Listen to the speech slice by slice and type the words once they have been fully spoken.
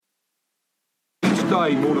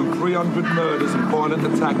day, more than 300 murders and violent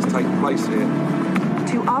attacks take place here.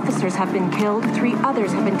 2 officers have been killed, 3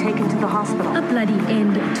 others have been taken to the hospital. A bloody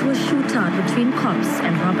end to a shootout between cops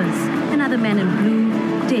and robbers. Another man in blue,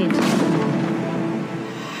 dead.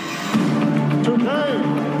 Today,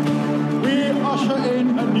 we usher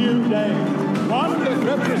in a new day, one that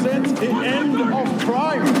represents the end of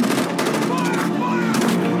crime,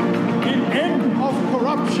 the end of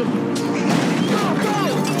corruption. Go!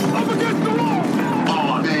 Up against the wall!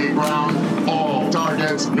 All day ground, all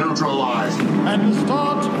targets neutralized. And the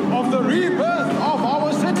start of the rebirth of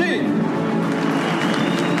our city.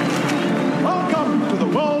 Welcome to the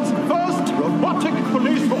world's first robotic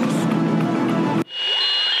police force.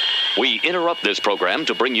 We interrupt this program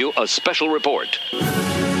to bring you a special report.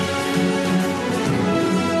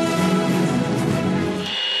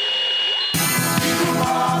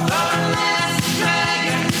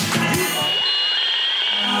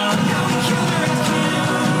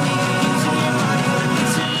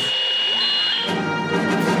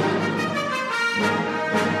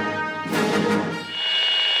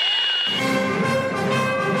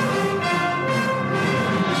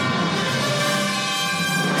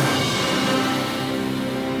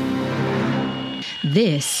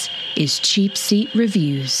 This is Cheap Seat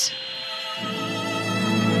Reviews.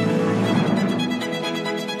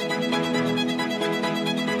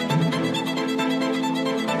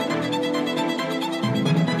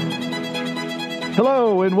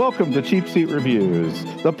 Hello and welcome to Cheap Seat Reviews,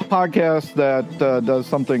 the podcast that does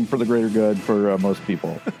something for the greater good for most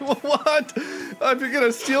people. What? If you're going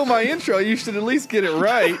to steal my intro, you should at least get it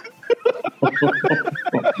right.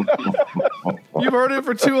 You've heard it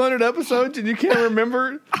for 200 episodes and you can't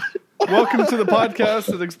remember? Welcome to the podcast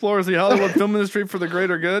that explores the Hollywood film industry for the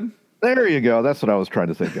greater good. There you go. That's what I was trying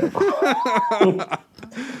to think of.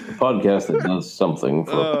 Podcast that does something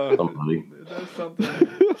for somebody. It does something.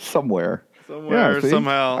 Somewhere. Somewhere, yeah,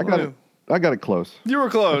 somehow. I got it close. You were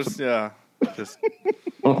close, yeah. Just.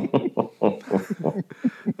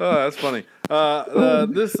 That's funny.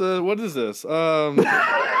 What is this?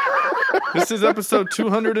 This is episode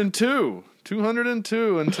 202.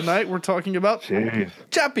 202, and tonight we're talking about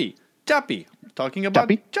Chappie. Talking about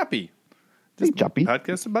Chappie. This Chappie.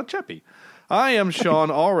 Podcast about Chappie. I am Sean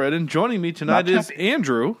Allred, and joining me tonight is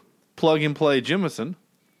Andrew, Plug and Play Jimison.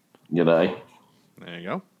 G'day. There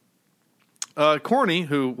you go. Corny,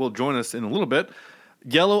 who will join us in a little bit.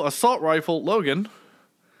 Yellow Assault Rifle Logan.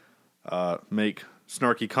 Make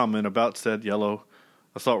snarky comment about said yellow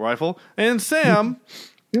assault rifle. And Sam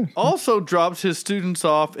also drops his students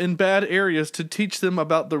off in bad areas to teach them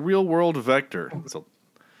about the real world vector. So,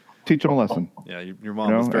 teach them a lesson. Yeah, your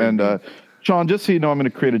mom was very and Sean, just so you know, I'm going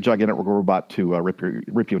to create a gigantic robot to rip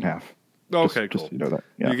you in half. Okay, just cool. You know that.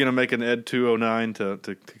 Yeah. You're going to make an Ed 209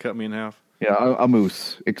 to cut me in half? Yeah, a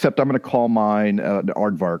moose. Except I'm going to call mine an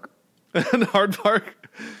aardvark. An aardvark?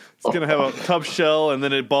 It's going to have a tough shell, and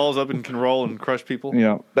then it balls up and can roll and crush people?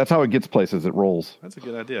 Yeah, that's how it gets places. It rolls. That's a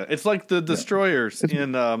good idea. It's like the destroyers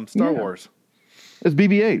in Star Wars. It's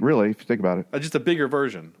BB-8, really, if you think about it. Just a bigger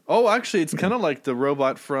version. Oh, actually, it's kind of like the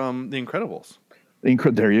robot from The Incredibles.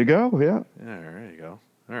 There you go, yeah. Yeah, there you go.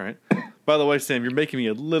 All right. By the way, Sam, you're making me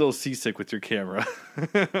a little seasick with your camera.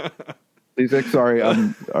 Seasick? Sorry,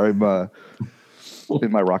 I'm in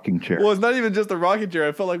my rocking chair. Well, it's not even just the rocking chair.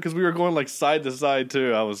 I felt like because we were going like side to side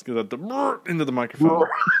too. I was going to into the microphone.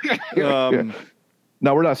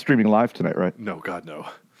 No, we're not streaming live tonight, right? No, God, no.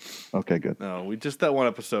 Okay, good. No, we just that one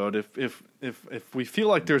episode. If we feel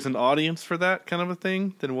like there's an audience for that kind of a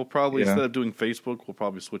thing, then we'll probably instead of doing Facebook, we'll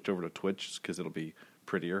probably switch over to Twitch because it'll be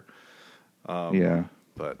prettier.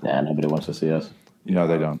 But nobody wants to see us. No,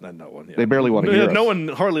 they don't. No one. Yeah. They barely want to hear us. No one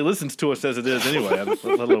hardly listens to us as it is anyway,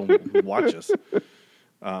 let alone watch us.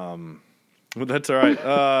 But that's all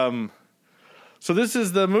right. So this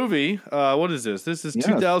is the movie. What is this? This is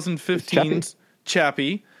 2015's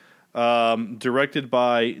Chappie, directed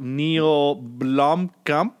by Neil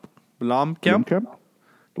Blomkamp.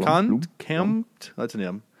 That's an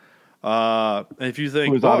M. If you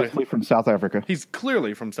think, who's obviously from South Africa. He's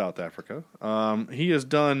clearly from South Africa. He has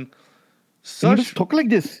done such. You just talk like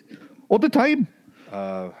this all the time.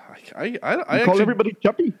 I call everybody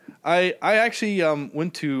Chappie. I actually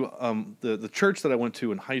went to the church that I went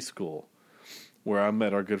to in high school, where I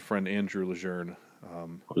met our good friend Andrew Lejeune.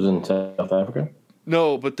 Was in South Africa?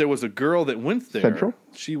 No, but there was a girl that went there. Central?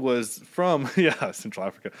 She was from Central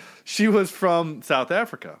Africa. She was from South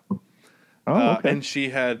Africa. Oh, okay. And she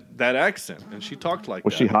had that accent, and she talked like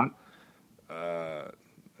was that. Was she hot?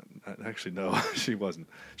 Actually, no, she wasn't.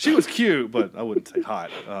 She was cute, but I wouldn't say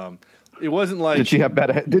hot. It wasn't like Did she have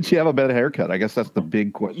a bad haircut? I guess that's the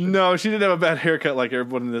big question. No, she didn't have a bad haircut like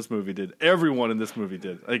everyone in this movie did. Everyone in this movie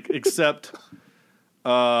did, like except,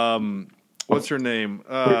 what's her name?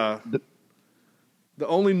 The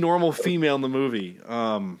only normal female in the movie.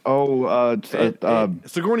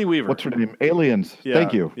 Sigourney Weaver. What's her name? Aliens. Yeah,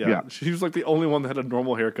 Thank you. Yeah, she was like the only one that had a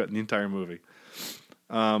normal haircut in the entire movie.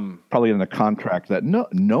 Probably in the contract that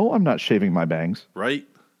no, I'm not shaving my bangs. Right?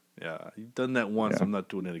 Yeah, you've done that once. Yeah. I'm not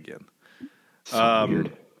doing it again. So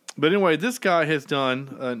weird. But anyway, this guy has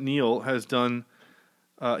done. Neil has done.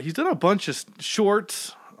 He's done a bunch of short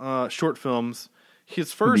films.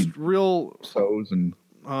 His first real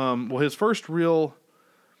his first real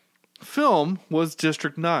film was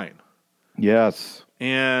District 9. Yes.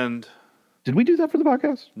 And did we do that for the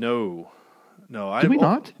podcast? No. Did we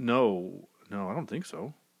not? No, I don't think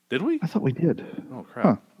so. Did we? I thought we did. Oh crap!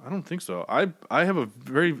 Huh. I don't think so. I have a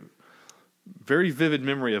very, very vivid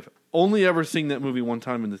memory of only ever seeing that movie one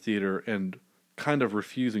time in the theater and kind of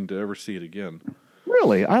refusing to ever see it again.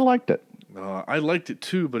 Really, I liked it. I liked it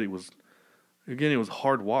too, but it was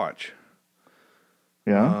hard watch.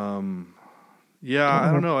 Yeah. Yeah,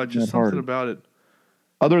 I don't know. I just something about it.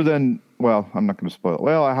 Other than, well, I'm not going to spoil it.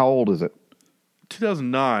 Well, how old is it?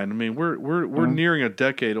 2009. I mean, we're nearing a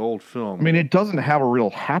decade old film. I mean, it doesn't have a real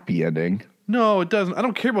happy ending. No, it doesn't. I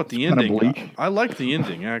don't care about the ending. Bleak. I like the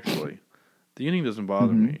ending actually. The ending doesn't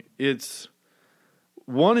bother me. It's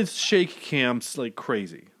shaky cams like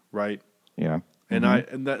crazy, right? Yeah. And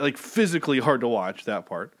and that like physically hard to watch that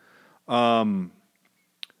part.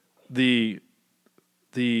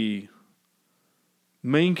 The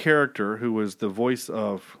main character, who was the voice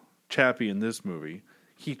of Chappie in this movie,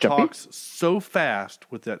 he talks so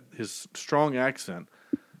fast with his strong accent.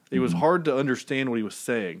 It was hard to understand what he was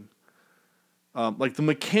saying. Like the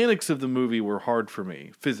mechanics of the movie were hard for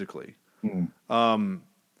me physically. But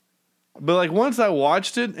like once I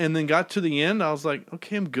watched it and then got to the end, I was like,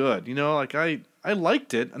 okay, I'm good. You know, like I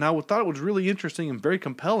liked it and I thought it was really interesting and very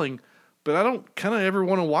compelling, but I don't kind of ever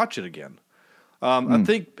want to watch it again. I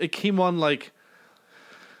think it came on like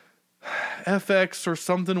FX or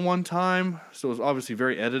something one time, so it was obviously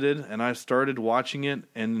very edited, and I started watching it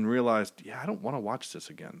and then realized, I don't want to watch this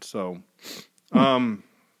again. So,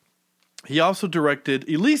 he also directed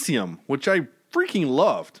Elysium, which I freaking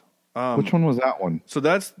loved. Which one was that one? So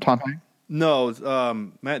that's Tom Hanks? No, it's,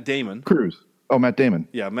 Matt Damon. Cruise. Oh, Matt Damon.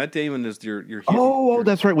 Yeah, Matt Damon is your Oh,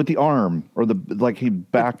 that's right, with the arm or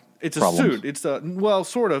It's problems. a suit. It's well,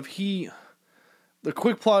 sort of. The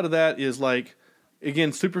quick plot of that is like,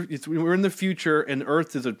 again, we're in the future and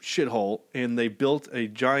Earth is a shithole, and they built a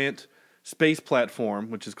giant space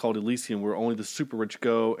platform which is called Elysium, where only the super rich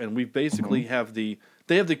go, and we basically have the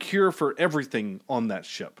cure for everything on that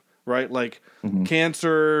ship, right? Like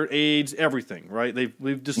cancer, AIDS, everything, right?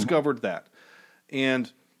 We've discovered that,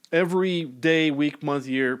 and every day, week, month,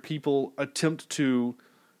 year, people attempt to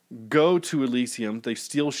go to Elysium. They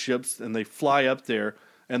steal ships and they fly up there,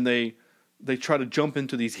 and they try to jump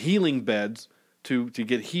into these healing beds to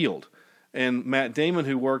get healed. And Matt Damon,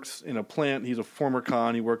 who works in a plant, he's a former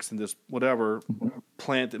con, he works in this whatever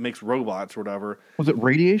plant that makes robots or whatever. Was it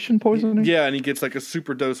radiation poisoning? Yeah, and he gets like a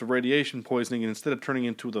super dose of radiation poisoning, and instead of turning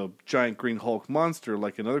into the giant green Hulk monster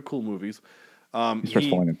like in other cool movies, he starts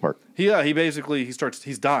falling apart. He's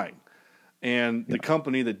dying. And the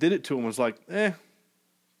company that did it to him was like,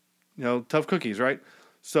 tough cookies, right?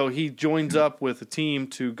 So he joins up with a team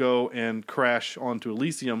to go and crash onto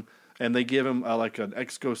Elysium, and they give him like an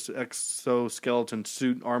exoskeleton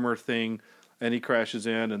suit armor thing, and he crashes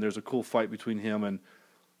in, and there's a cool fight between him and,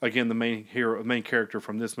 again, the main character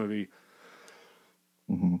from this movie,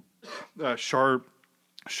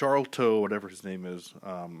 Charlton, whatever his name is.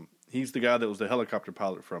 He's the guy that was the helicopter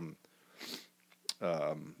pilot from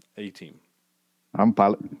A-Team. I'm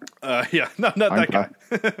pilot. Yeah, not that guy.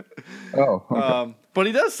 Oh, okay. But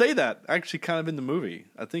he does say that, actually, kind of in the movie.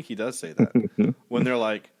 I think he does say that. When they're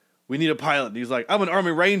like, we need a pilot. And he's like, I'm an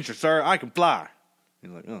Army Ranger, sir. I can fly.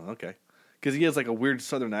 And you're like, oh, okay. Because he has like a weird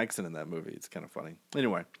Southern accent in that movie. It's kind of funny.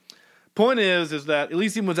 Anyway, point is that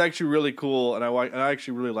Elysium was actually really cool, and I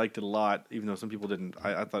actually really liked it a lot, even though some people didn't.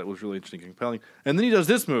 I thought it was really interesting and compelling. And then he does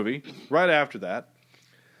this movie right after that.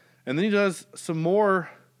 And then he does some more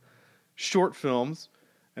short films,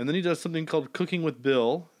 and then he does something called Cooking with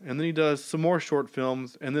Bill, and then he does some more short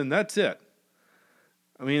films, and then that's it.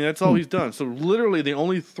 I mean, that's all he's done. So literally the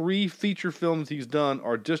only 3 feature films he's done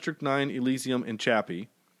are District 9, Elysium, and Chappie.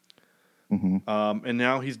 And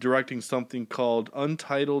now he's directing something called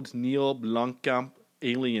Untitled Neil Blomkamp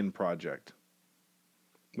Alien Project,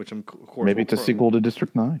 which I'm, of course... Maybe it's a sequel to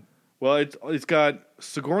District 9. Well, it's got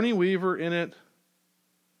Sigourney Weaver in it.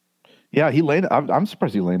 Yeah, he landed. I'm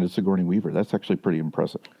surprised he landed Sigourney Weaver. That's actually pretty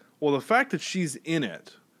impressive. Well, the fact that she's in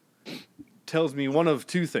it tells me one of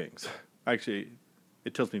two things. Actually,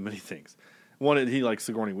 it tells me many things. One, he likes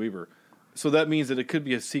Sigourney Weaver. So that means that it could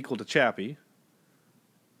be a sequel to Chappie.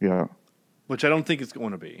 Yeah. Which I don't think it's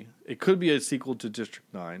going to be. It could be a sequel to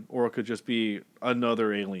District 9, or it could just be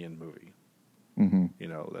another Alien movie. Mm-hmm. You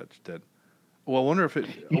know, that. Well, I wonder if it...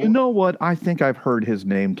 You know what? I think I've heard his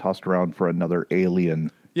name tossed around for another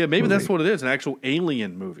Alien Yeah, maybe movie. that's what it is, an actual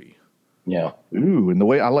Alien movie. Yeah. Ooh, and the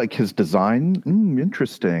way I like his design,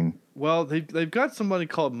 interesting. Well, they've got somebody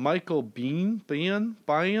called Michael Biehn?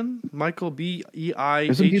 Michael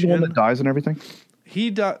B-E-I-H-N. Isn't he the one that dies and everything?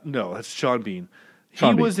 No, that's Sean Bean.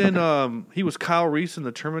 Sean He was Bean, in he was Kyle Reese in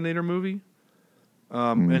the Terminator movie.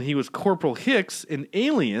 And he was Corporal Hicks in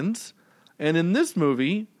Aliens, and in this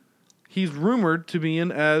movie he's rumored to be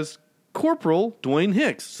in as Corporal Dwayne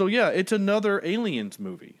Hicks. So yeah, it's another Aliens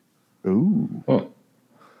movie. Ooh. Huh.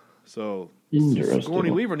 So Interesting.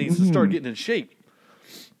 Sigourney Weaver needs to start getting in shape.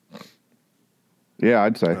 Yeah,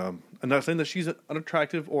 I'd say. I'm not saying that she's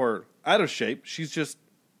unattractive or out of shape. She's just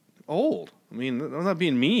old. I mean, I'm not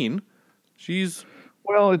being mean. She's...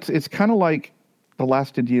 Well, it's kind of like the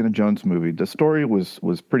last Indiana Jones movie. The story was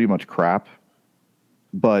pretty much crap,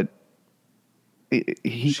 but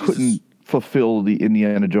he couldn't fulfill the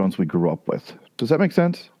Indiana Jones we grew up with. Does that make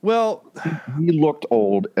sense? Well, he looked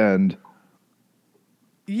old, and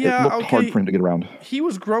yeah, it looked hard for him to get around. He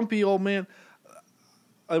was grumpy old man.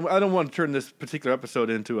 I don't want to turn this particular episode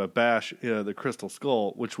into a bash, the Crystal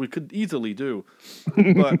Skull, which we could easily do.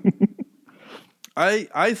 But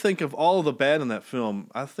I think of all the bad in that film,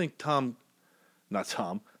 I think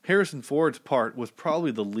Harrison Ford's part was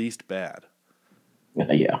probably the least bad.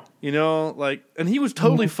 Yeah. You know, like, and he was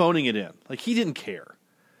totally phoning it in. Like, he didn't care.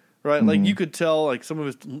 Right? Like, you could tell, like, some of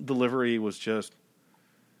his delivery was just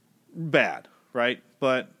bad, right?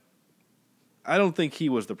 But I don't think he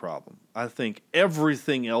was the problem. I think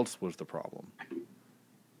everything else was the problem.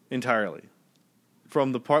 Entirely.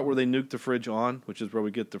 From the part where they nuked the fridge on, which is where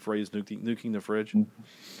we get the phrase nuking the fridge.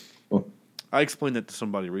 I explained that to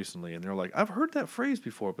somebody recently, and they're like, I've heard that phrase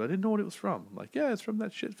before, but I didn't know what it was from. I'm like, yeah, it's from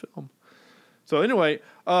that shit film. So anyway,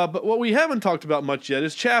 but what we haven't talked about much yet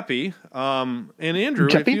is Chappie. And Andrew,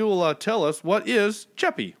 Chappie? if you will tell us, what is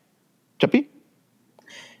Chappie? Chappie?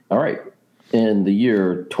 All right. In the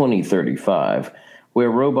year 2035,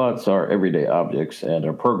 where robots are everyday objects and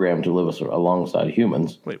are programmed to live alongside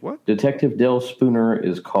humans. Wait, what? Detective Dale Spooner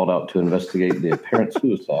is called out to investigate the apparent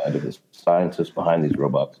suicide of the scientists behind these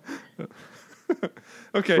robots.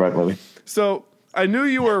 Okay. Right, movie. So I knew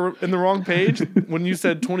you were in the wrong page when you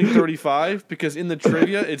said 2035, because in the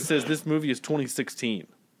trivia it says this movie is 2016.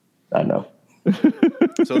 I know.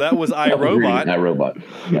 So that was iRobot. iRobot.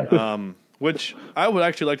 Yeah. Which I would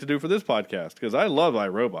actually like to do for this podcast, because I love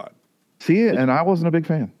iRobot. See, and I wasn't a big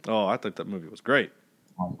fan. Oh, I thought that movie was great.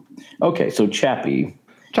 Okay, so Chappie.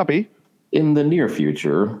 Chappie. In the near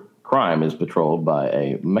future, crime is patrolled by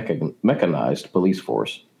a mechanized police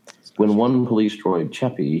force. When one police droid,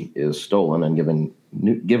 Chappie, is stolen and given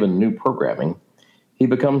new programming, he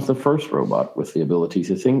becomes the first robot with the ability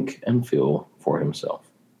to think and feel for himself.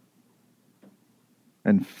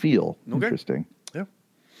 And feel. Okay. Interesting. Yeah.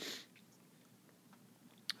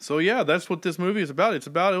 So yeah, that's what this movie is about. It's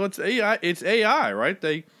AI. It's AI, right?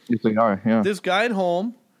 It's AI, yeah. This guy at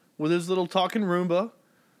home with his little talking Roomba,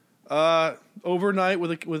 overnight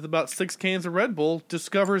with about 6 cans of Red Bull,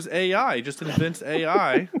 discovers AI. Just invents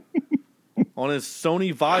AI on his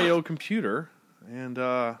Sony Vaio computer, and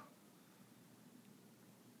I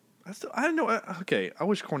don't know. Okay, I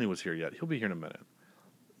wish Corny was here yet. He'll be here in a minute.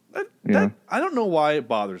 I don't know why it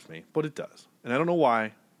bothers me, but it does, and I don't know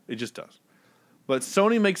why. It just does. But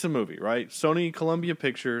Sony makes a movie, right? Sony Columbia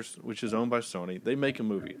Pictures, which is owned by Sony, they make a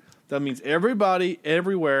movie. That means everybody,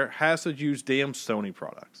 everywhere, has to use damn Sony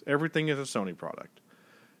products. Everything is a Sony product.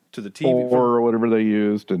 To the TV. Or whatever they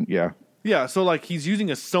used, and yeah. Yeah, so like he's using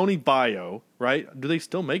a Sony Vaio, right? Do they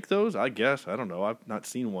still make those? I guess. I don't know. I've not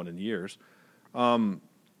seen one in years. And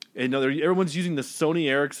everyone's using the Sony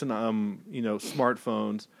Ericsson,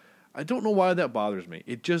 smartphones. I don't know why that bothers me.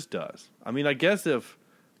 It just does. I mean, I guess if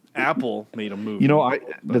Apple made a movie.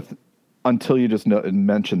 Until you just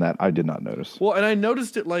mentioned that, I did not notice. Well, and I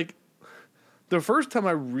noticed it like the first time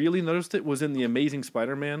I really noticed it was in The Amazing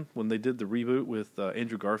Spider-Man when they did the reboot with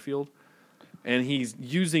Andrew Garfield, and he's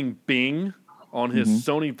using Bing on his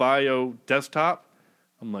Sony Vaio desktop.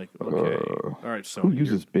 I'm like, okay, all right, Sony. Who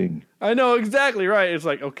uses Bing? I know exactly right. It's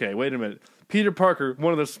like, okay, wait a minute. Peter Parker,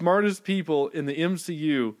 one of the smartest people in the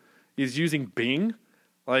MCU, is using Bing.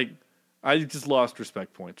 Like, I just lost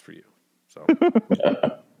respect points for you. So,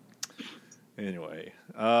 Anyway,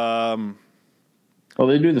 well,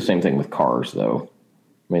 they do the same thing with cars, though.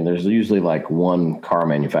 I mean, there's usually like one car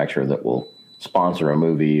manufacturer that will sponsor a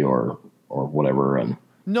movie or whatever, and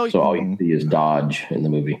so all you see is Dodge in the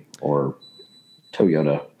movie or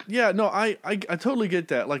Toyota. Yeah, no, I totally get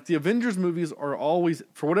that. Like the Avengers movies are always,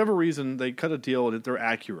 for whatever reason, they cut a deal and they're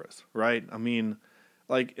Acuras, right? I mean,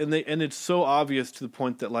 like, and it's so obvious to the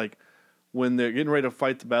point that like when they're getting ready to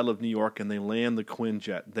fight the Battle of New York and they land the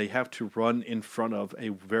Quinjet, they have to run in front of a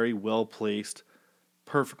very well placed,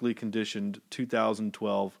 perfectly conditioned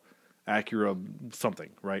 2012 Acura something,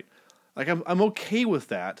 right? Like I'm okay with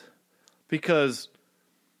that because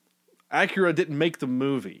Acura didn't make the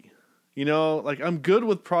movie. You know, like I'm good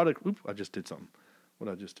with product. Oops, I just did something. What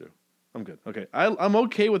did I just do? I'm good. Okay, I'm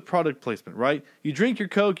okay with product placement, right? You drink your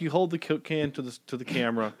Coke, you hold the Coke can to the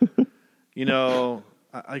camera. You know,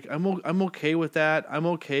 I'm okay with that. I'm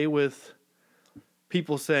okay with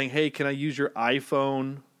people saying, "Hey, can I use your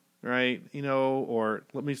iPhone?" Right? You know, or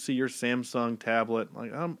let me see your Samsung tablet.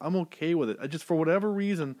 Like I'm okay with it. I just for whatever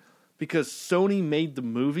reason, because Sony made the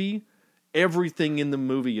movie, everything in the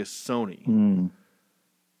movie is Sony.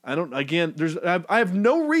 I don't. Again, I have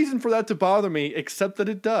no reason for that to bother me, except that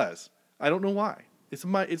it does. I don't know why. It's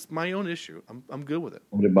my own issue. I'm good with it.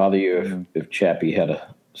 Would it bother you if Chappie had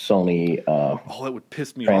a Sony? That would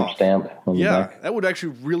piss me tramp off. Stamp on the back? That would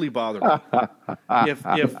actually really bother me. if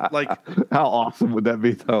like, how awesome would that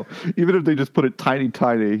be though? Even if they just put it tiny,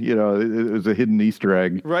 you know, it was a hidden Easter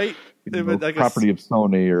egg, right? Like property of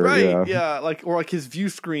Sony, or right? Yeah, like or like his view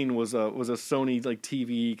screen was a Sony like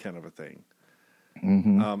TV kind of a thing.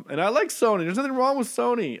 Mm-hmm. And I like Sony. There's nothing wrong with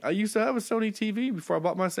Sony. I used to have a Sony TV before I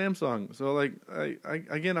bought my Samsung. So like,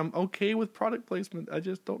 again, I'm okay with product placement. I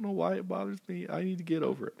just don't know why it bothers me. I need to get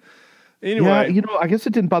over it. Anyway, yeah, you know, I guess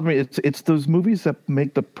it didn't bother me. It's those movies that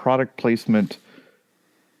make the product placement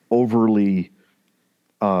overly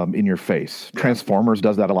in your face. Yeah. Transformers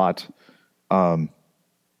does that a lot. You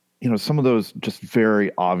know, some of those just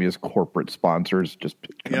very obvious corporate sponsors just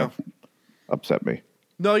kind of upset me.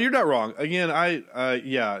 No, you're not wrong. Again,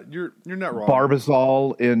 you're not wrong.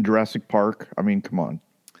 Barbasol in Jurassic Park. I mean, come on.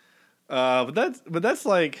 But that's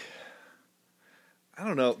like, I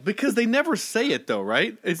don't know, because they never say it though,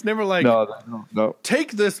 right? It's never like, no.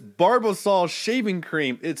 Take this Barbasol shaving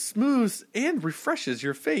cream. It smooths and refreshes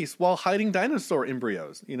your face while hiding dinosaur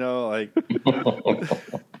embryos. You know, like,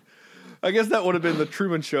 I guess that would have been the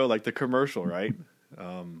Truman Show, like the commercial, right?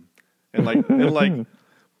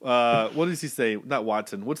 What does he say? Not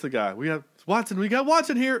Watson. What's the guy? We got Watson. We got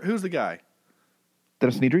Watson here. Who's the guy?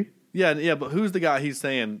 Dennis Nedry? Yeah, but who's the guy he's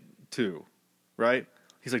saying to? Right?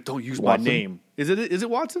 He's like, don't use Watson? My name. Is it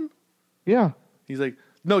Watson? Yeah. He's like,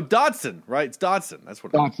 no, Dodson, right? It's Dodson. That's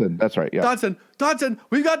what. Dodson. That's right. Yeah. Dodson.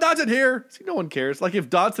 We've got Dodson here. See, no one cares. Like if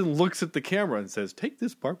Dodson looks at the camera and says, "Take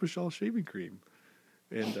this Barbasol shaving cream,"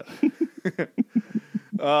 and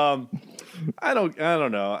I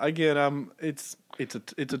don't know. Again, it's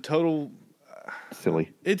a total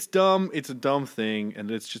silly. It's dumb. It's a dumb thing,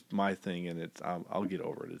 and it's just my thing, and it's I'll get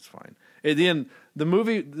over it. It's fine. At the end,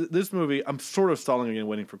 this movie, I'm sort of stalling again,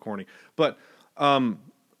 waiting for corny, but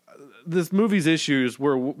this movie's issues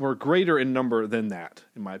were greater in number than that,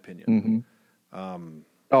 in my opinion. Mm-hmm.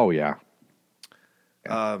 Oh yeah.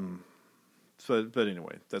 But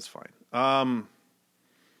anyway, that's fine.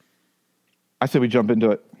 I say we jump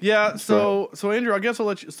into it. Yeah. So Andrew, I guess I'll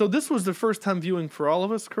let you. So this was the first time viewing for all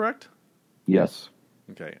of us, correct? Yes.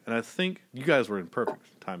 Okay, and I think you guys were in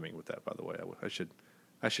perfect timing with that. By the way,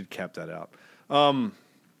 I should cap that out.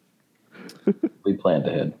 We planned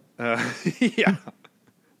ahead. Yeah.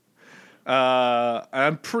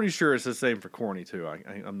 I'm pretty sure it's the same for corny too.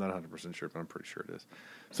 I'm not 100% sure, but I'm pretty sure it is.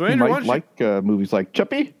 So Andrew, you might like movies like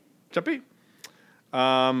Chappie.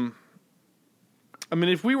 I mean,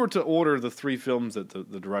 if we were to order the 3 films that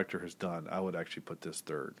the director has done, I would actually put this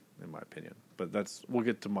third, in my opinion. But we'll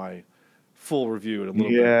get to my full review in a little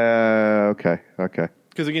bit. Yeah, okay.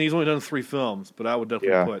 Because again, he's only done 3 films, but I would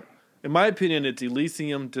definitely put, in my opinion, it's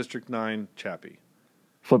Elysium, District 9, Chappie.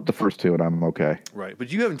 Flip the first 2 and I'm okay. Right,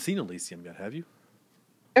 but you haven't seen Elysium yet, have you?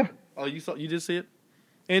 Yeah. Oh, you did see it?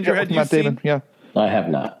 Andrew, had you Matt seen? Damon, yeah. I have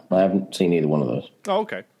not. I haven't seen either one of those. Oh,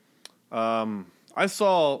 okay. I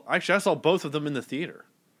saw both of them in the theater.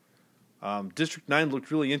 District 9 looked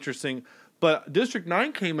really interesting, but District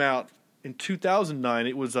 9 came out in 2009.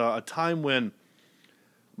 It was a time when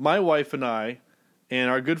my wife and I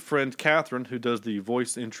and our good friend Catherine, who does the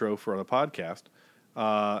voice intro for the podcast,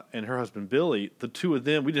 and her husband Billy, the two of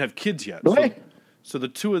them, we didn't have kids yet. Really? So the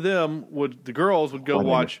two of them the girls would go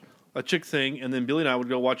watch a chick thing, and then Billy and I would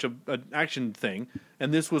go watch an action thing,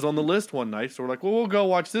 and this was on the list one night, so we're like, well, we'll go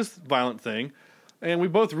watch this violent thing, and we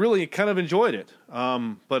both really kind of enjoyed it.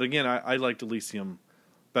 But again, I liked Elysium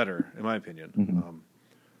better, in my opinion. Mm-hmm.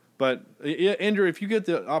 But Andrew, if you get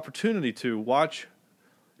the opportunity to watch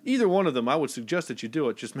either one of them, I would suggest that you do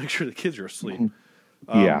it. Just make sure the kids are asleep.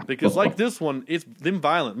 Because like this one, it's them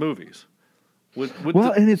violent movies.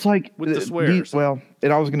 And it's like with the swears.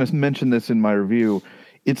 And I was going to mention this in my review.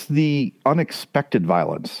 It's the unexpected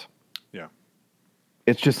violence. Yeah.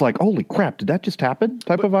 It's just like, holy crap, did that just happen?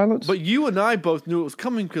 Type of violence. But you and I both knew it was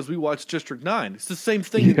coming because we watched District 9. It's the same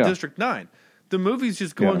thing in District 9. The movie's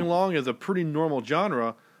just going along as a pretty normal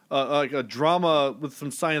genre, like a drama with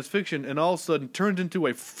some science fiction, and all of a sudden turned into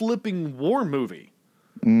a flipping war movie.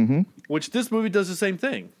 Mm-hmm. Which this movie does the same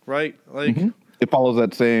thing, right? Like it follows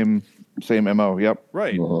that same MO. Yep.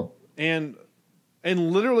 Right. And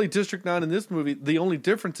literally District 9 in this movie, the only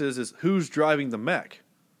difference is who's driving the mech.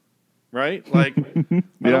 Right? Like I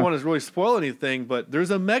don't want to really spoil anything, but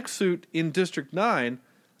there's a mech suit in District 9.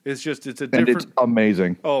 It's a different. And it's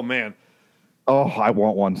amazing. Oh man. Oh, I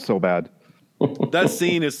want one so bad. That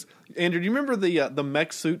scene is Andrew, do you remember the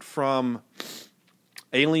mech suit from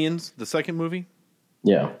Aliens, the second movie?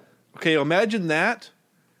 Yeah. Okay, imagine that,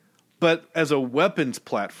 but as a weapons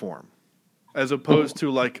platform, as opposed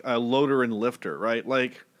to like a loader and lifter, right?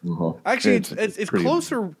 Like, actually, it's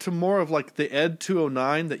closer to more of like the Ed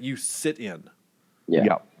 209 that you sit in.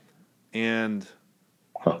 Yeah. And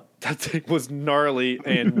that thing was gnarly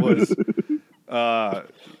and was.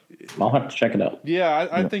 I'll have to check it out. Yeah,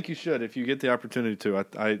 I think you should if you get the opportunity to.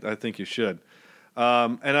 I think you should.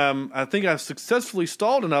 I think I've successfully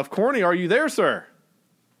stalled enough. Corny, are you there, sir?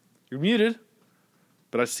 You're muted,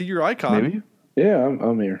 but I see your icon. Maybe. Yeah,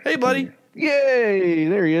 I'm here. Hey, buddy. Yay!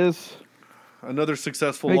 There he is. Another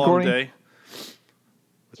successful long day.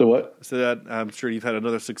 So what? So that I'm sure you've had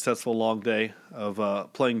another successful long day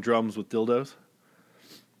of playing drums with dildos.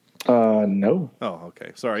 No. Oh,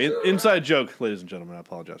 okay. Sorry. Inside joke, ladies and gentlemen. I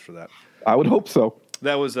apologize for that. I would hope so.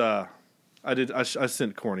 That was I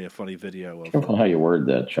sent Corny a funny video of Careful how you word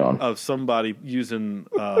that, Sean. Of somebody using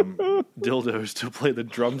dildos to play the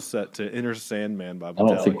drum set to Enter Sandman by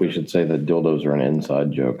Metallica. I don't think we should say that dildos are an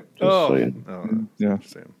inside joke. Yeah.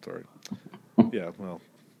 Sorry. Yeah, well,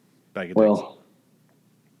 bag of well,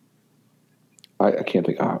 dicks. I can't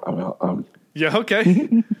think. Yeah,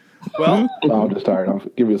 okay. Well, I'm just tired. I'll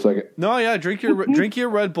give you a second. No, yeah, drink your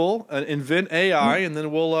Red Bull, invent AI, and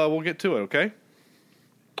then we'll get to it. Okay.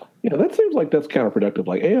 Yeah, that seems like that's counterproductive.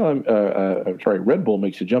 Like AI, Red Bull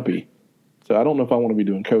makes you jumpy, so I don't know if I want to be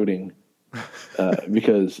doing coding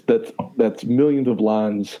because that's millions of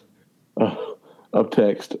lines of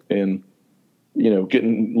text, and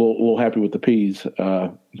getting a little happy with the P's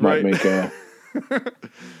might make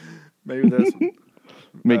maybe that's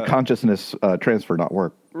make consciousness transfer not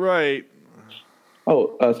work. Right.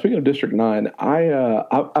 Oh, speaking of District 9,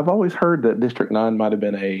 I've always heard that District 9 might have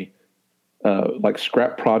been a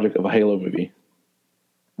scrap project of a Halo movie.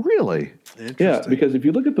 Really? Yeah, because if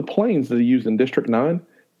you look at the planes that they use in District 9,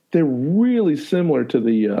 they're really similar to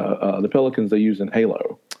the Pelicans they use in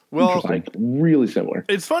Halo. Well, really similar.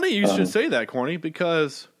 It's funny you should say that, Corny,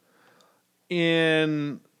 because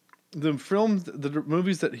in the films, the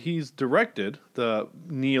movies that he's directed, the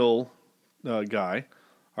Neil guy,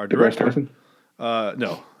 our director,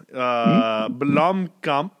 Blomkamp,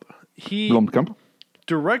 he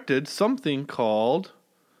directed something called,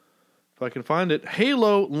 if I can find it,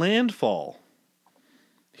 Halo Landfall.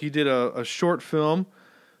 He did a short film.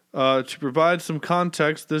 To provide some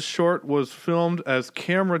context, this short was filmed as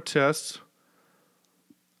camera tests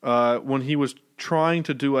when he was trying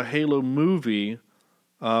to do a Halo movie,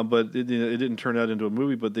 but it didn't turn out into a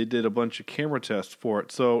movie, but they did a bunch of camera tests for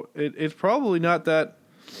it. So it's probably not that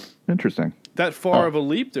interesting, that far of a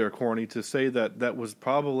leap there, Corny, to say that was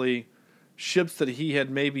probably ships that he had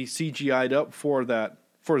maybe CGI'd up for that,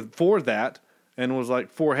 and was like,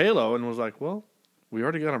 for Halo, and was like, well, we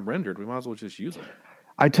already got them rendered. We might as well just use them.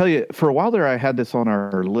 I tell you, for a while there, I had this on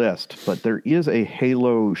our list, but there is a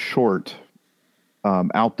Halo short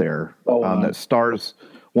out there that stars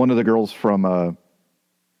one of the girls from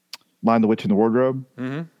Lion, the Witch, and the Wardrobe,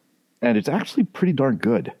 and it's actually pretty darn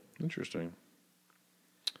good. Interesting.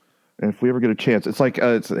 And if we ever get a chance, it's like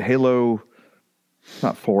it's a Halo,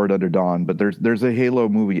 not Forward Under Dawn, but there's a Halo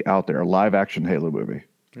movie out there, a live action Halo movie.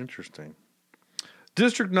 Interesting.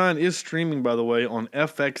 District 9 is streaming, by the way, on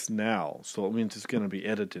FX Now, so it means it's going to be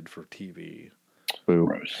edited for TV. Boo.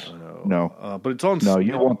 No. But it's on... No,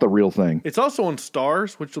 you want the real thing. It's also on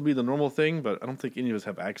Stars, which will be the normal thing, but I don't think any of us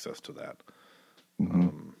have access to that.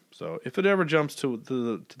 So if it ever jumps to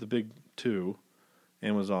the big two,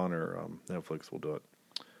 Amazon or Netflix will do it.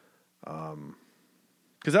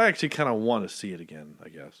 Because I actually kind of want to see it again, I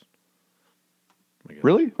guess.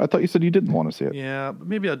 Really? I thought you said you didn't want to see it. Yeah, but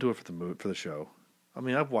maybe I'll do it for the show. I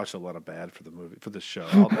mean, I've watched a lot of bad for the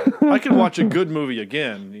show. I can watch a good movie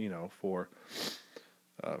again, for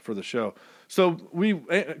the show. So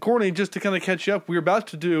Corny, just to kind of catch you up, we're about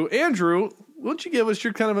to do Andrew. Why don't you give us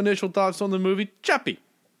your kind of initial thoughts on the movie Chappie?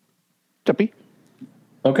 Chappie.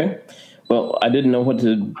 Okay. Well, I didn't know what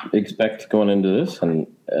to expect going into this, and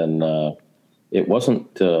it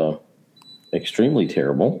wasn't extremely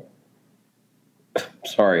terrible.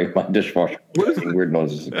 Sorry, my dishwasher was making weird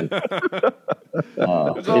noises. There's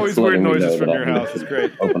always weird noises from your house. It's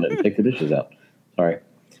great. Open it and take the dishes out. Sorry.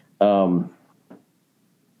 I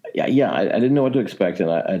didn't know what to expect,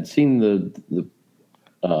 and I'd seen the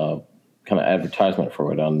kind of advertisement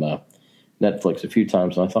for it on Netflix a few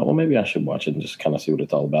times, and I thought, well, maybe I should watch it and just kind of see what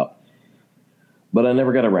it's all about. But I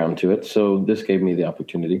never got around to it, so this gave me the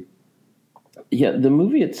opportunity. Yeah, the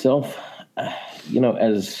movie itself,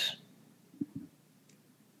 as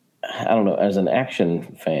an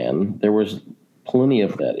action fan, there was plenty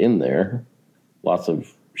of that in there. Lots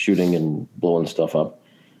of shooting and blowing stuff up,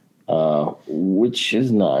 which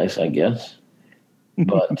is nice, I guess.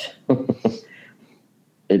 But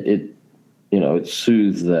it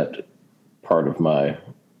soothes that part of my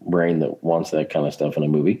brain that wants that kind of stuff in a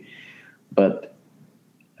movie. But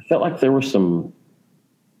I felt like there were some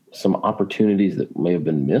opportunities that may have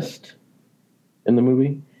been missed in the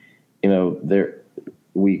movie.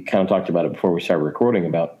 We kind of talked about it before we started recording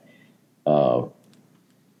about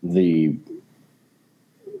the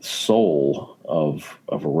soul of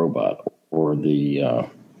a robot or the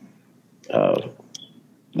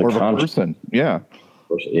person. Yeah.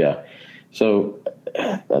 Yeah. So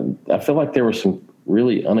I feel like there were some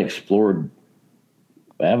really unexplored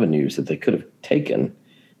avenues that they could have taken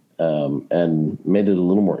and made it a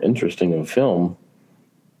little more interesting of a film,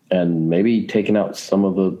 and maybe taken out some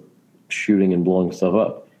of the shooting and blowing stuff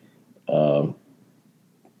up.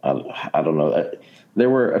 I don't know. There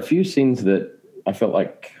were a few scenes that I felt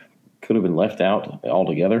like could have been left out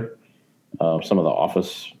altogether. Some of the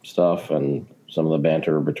office stuff and some of the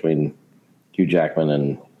banter between Hugh Jackman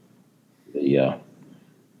and the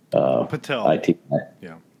Patel. IT guy.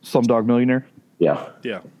 Yeah. Slumdog Millionaire. Yeah.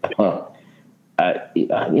 Yeah.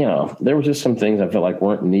 There were just some things I felt like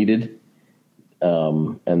weren't needed.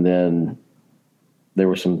 And then there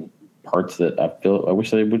were some parts that I wish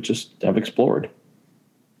they would just have explored.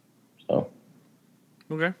 So.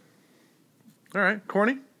 Okay. All right.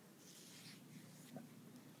 Corny?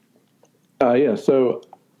 Yeah, so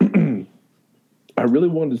I really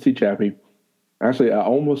wanted to see Chappie. Actually, I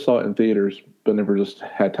almost saw it in theaters, but never just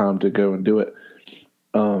had time to go and do it.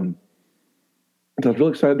 So I was really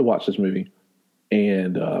excited to watch this movie.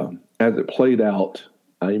 And as it played out,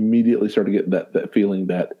 I immediately started getting that feeling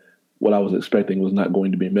that what I was expecting was not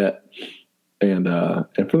going to be met. And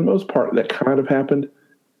for the most part, that kind of happened.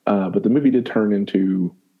 But the movie did turn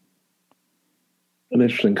into an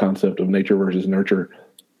interesting concept of nature versus nurture.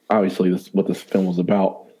 Obviously, this is what this film was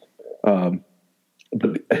about.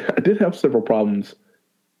 But I did have several problems,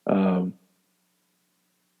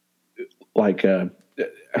 like how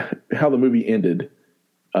the movie ended.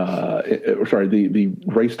 The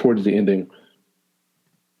race towards the ending.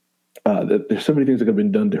 There's so many things that could have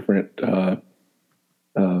been done different.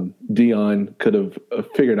 Dion could have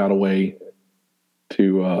figured out a way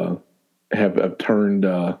to have turned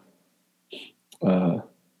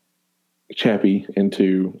Chappie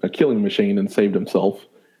into a killing machine and saved himself.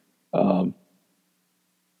 I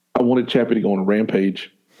wanted Chappie to go on a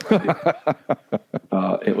rampage.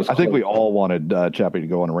 It was. I think we all wanted Chappie to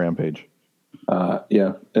go on a rampage.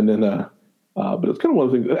 Yeah, and then, but it's kind of one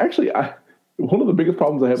of the things. Actually, one of the biggest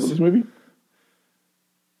problems I have with this movie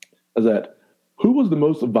is that who was the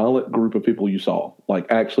most violent group of people you saw? Like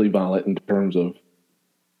actually violent in terms of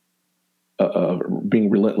being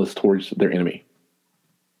relentless towards their enemy.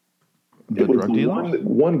 The drug dealers?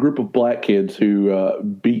 One group of black kids who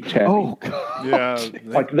beat Chappie. Oh, God. Yeah.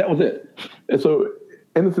 Like, that was it. And so,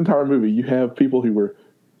 in this entire movie, you have people who were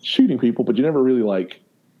shooting people, but you never really,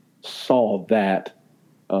 saw that.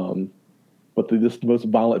 But the most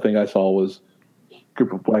violent thing I saw was a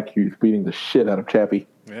group of black youth beating the shit out of Chappie.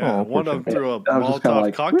 Yeah, one of them threw a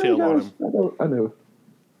Molotov cocktail really, on guys? him. I know.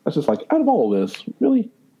 I was just like, out of all of this, really?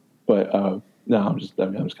 But, no, I'm just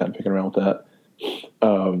kind of picking around with that.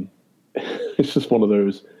 It's just one of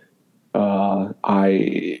those.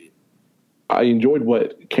 I enjoyed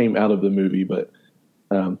what came out of the movie, but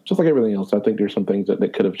just like everything else, I think there's some things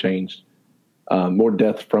that could have changed. More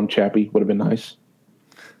death from Chappie would have been nice.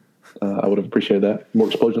 I would have appreciated that. More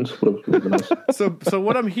explosions would have been nice. So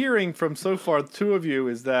what I'm hearing from so far, the two of you,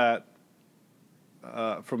 is that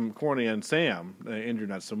from Corny and Sam, Andrew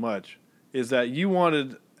not so much, is that you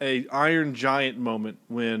wanted a Iron Giant moment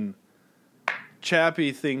when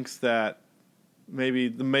Chappie thinks that maybe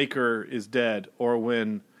the Maker is dead, or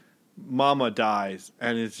when Mama dies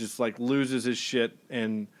and is just like loses his shit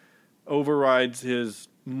and overrides his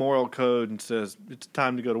moral code and says it's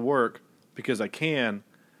time to go to work because I can.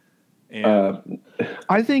 And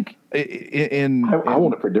I think I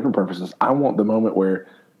want it for different purposes. I want the moment where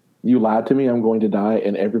you lied to me, I'm going to die,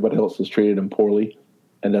 and everybody else has treated him poorly,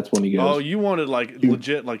 and that's when he goes. Oh, you wanted like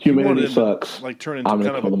legit, like humanity you wanted him sucks. to, like turn into kind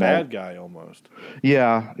of a bad guy almost.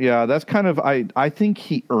 Yeah, that's kind of I think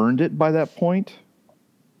he earned it by that point.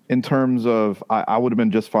 In terms of, I would have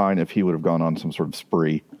been just fine if he would have gone on some sort of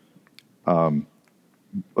spree. And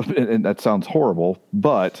that sounds horrible,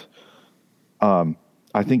 but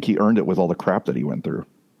I think he earned it with all the crap that he went through.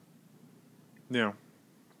 Yeah.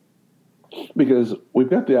 Because we've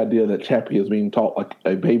got the idea that Chappie is being taught like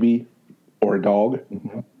a baby or a dog.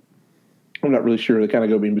 Mm-hmm. I'm not really sure. They kind of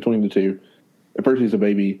go in between the two. At first he's a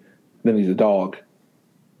baby, then he's a dog.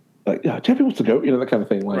 Like, yeah, Chappie wants to go, that kind of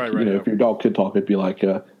thing. Like, right, if your dog could talk, it'd be like,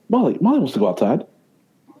 Molly wants to go outside.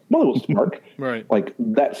 Molly wants to bark. Right. Like,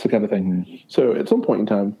 that's the kind of thing. So at some point in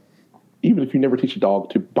time, even if you never teach a dog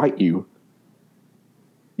to bite you,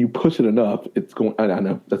 you push it enough, it's going, I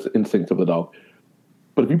know, that's the instinct of the dog.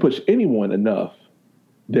 But if you push anyone enough,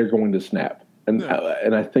 they're going to snap. And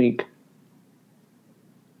I think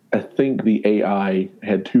the AI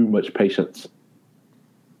had too much patience.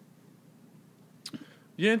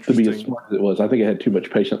 Yeah, to interesting. be as smart as it was. I think it had too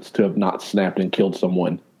much patience to have not snapped and killed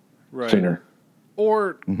someone sooner.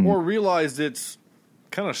 Or realized its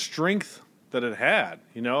kind of strength that it had.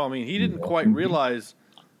 I mean, he didn't quite realize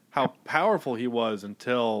how powerful he was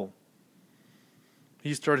until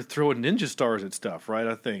he started throwing ninja stars at stuff, right?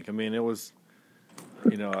 I think. I mean, it was,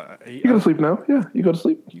 you go to sleep now. Yeah, you go to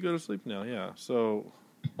sleep. You go to sleep now. Yeah. So,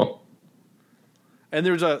 and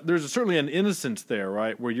there's certainly an innocence there,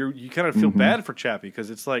 right? Where you kind of feel bad for Chappie because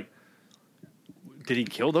it's like, did he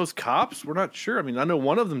kill those cops? We're not sure. I mean, I know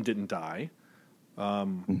one of them didn't die,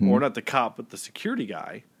 or not the cop, but the security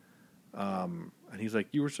guy. And he's like,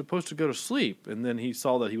 you were supposed to go to sleep. And then he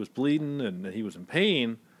saw that he was bleeding and that he was in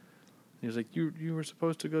pain. He was like, you were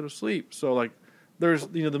supposed to go to sleep. So, like, there's,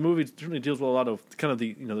 the movie certainly deals with a lot of kind of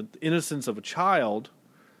the, the innocence of a child,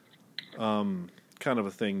 kind of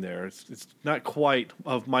a thing there. It's not quite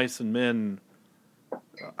of Mice and Men.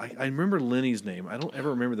 I remember Lenny's name. I don't ever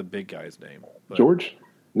remember the big guy's name. But George?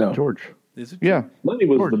 No. George. Is it? Yeah. Lenny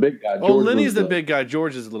was George. the big guy. George Lenny's the big guy.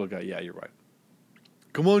 George is the little guy. Yeah, you're right.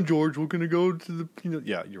 Come on, George. We're going to go to the...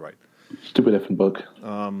 Yeah, you're right. Stupid effing book.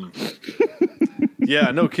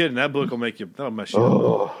 Yeah, no kidding. That book will that'll mess you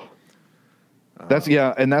up. That's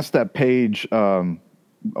and that's that page. Well,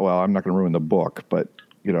 I'm not going to ruin the book, but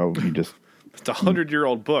you just. It's a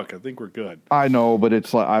 100-year-old book. I think we're good. I know, but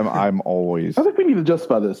it's like I'm always. I think we need to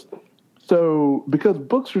justify this. So because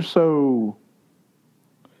books are so,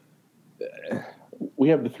 we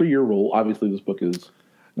have the 3-year rule. Obviously, this book is.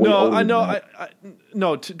 No, I know.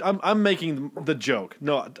 I'm making the joke.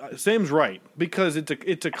 No, Sam's right because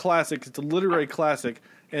it's a classic. It's a literary classic,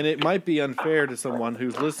 and it might be unfair to someone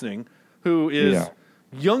who's listening who is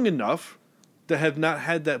young enough to have not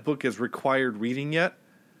had that book as required reading yet.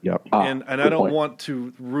 Yep. And I don't want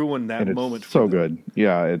to ruin that moment. So good.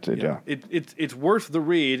 Yeah. It's worth the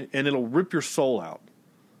read, and it'll rip your soul out.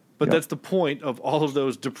 But that's the point of all of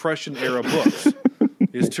those Depression era books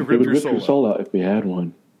is to rip your soul out if we had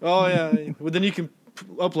one. Oh, yeah. Well, then you can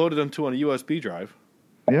upload it on a USB drive.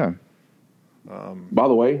 Yeah. By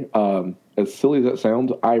the way, as silly as that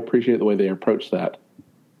sounds, I appreciate the way they approach that,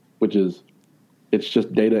 which is it's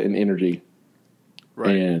just data and energy.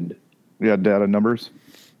 Right. And data numbers.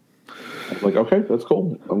 I was like, okay, that's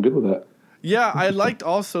cool. I'm good with that. Yeah, I liked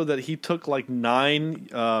also that he took like 9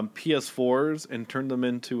 PS4s and turned them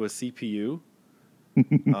into a CPU.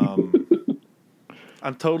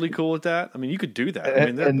 I'm totally cool with that. I mean, you could do that. I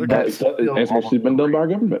mean, that's actually been done by our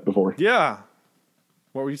government before. Yeah.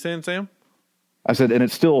 What were you saying, Sam? I said, and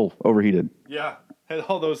it's still overheated. Yeah. Had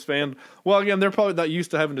all those fans. Well, again, they're probably not used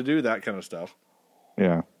to having to do that kind of stuff.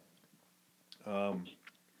 Yeah.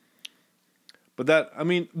 But that, I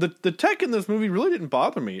mean, the tech in this movie really didn't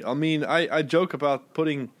bother me. I mean, I joke about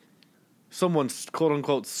putting someone's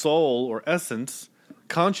quote-unquote soul or essence,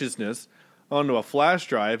 consciousness, onto a flash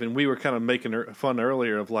drive, and we were kind of making fun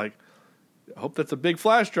earlier of like, I hope that's a big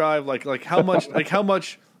flash drive. Like how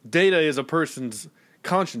much data is a person's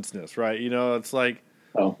consciousness, right? You know, it's like.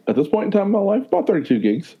 Oh, at this point in time in my life, about 32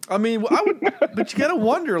 gigs. I mean, I would, but you gotta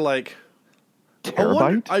wonder, like,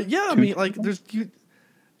 Terabyte? I mean, like, there's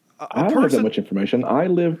I don't have that much information. I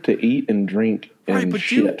live to eat and drink and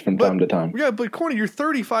shit from time to time. Yeah, but Corny, you're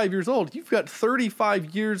 35 years old. You've got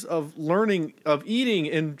 35 years of learning, of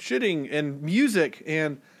eating and shitting and music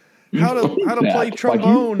and how to play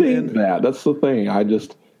trombone. Like, you think that's the thing.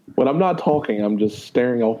 When I'm not talking, I'm just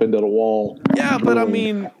staring off into the wall. Yeah, but I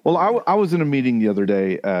mean... Well, I was in a meeting the other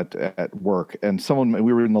day at work, and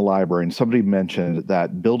we were in the library, and somebody mentioned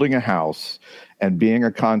that building a house and being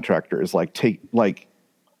a contractor is like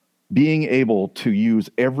being able to use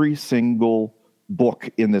every single book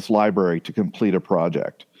in this library to complete a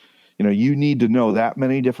project. You know, you need to know that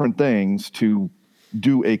many different things to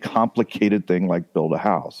do a complicated thing like build a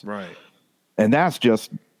house. Right. And that's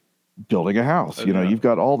just... building a house. You know, you've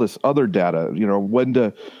got all this other data, you know,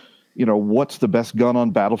 what's the best gun on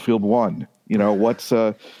Battlefield 1? You know, what's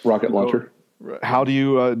rocket launcher? How do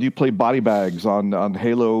you play body bags on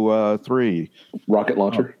Halo 3? Rocket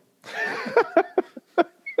launcher.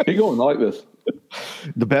 Keep going. I like this.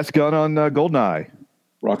 The best gun on GoldenEye.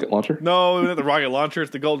 Rocket launcher? No, not the rocket launcher.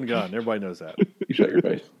 It's the golden gun. Everybody knows that. You shut your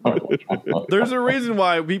face. There's a reason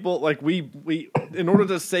why people like we in order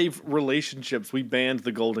to save relationships, we banned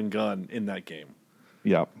the golden gun in that game.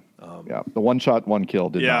 Yeah, the one shot, one kill.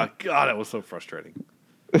 God, it was so frustrating.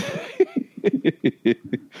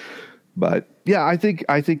 But yeah, I think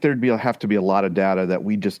there'd have to be a lot of data that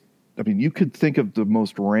we just. I mean, you could think of the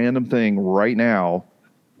most random thing right now.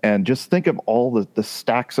 And just think of all the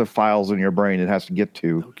stacks of files in your brain it has to get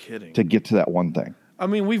to. No kidding. To get to that one thing. I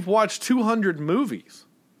mean, we've watched 200 movies,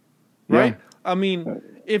 right? Yeah. I mean,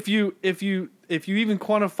 if you even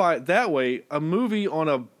quantify it that way, a movie on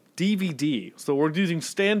a DVD. So we're using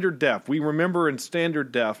standard def. We remember in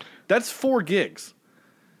standard def. That's 4 gigs.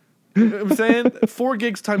 You know what I'm saying 4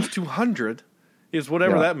 gigs times 200 is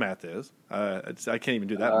whatever that math is. I can't even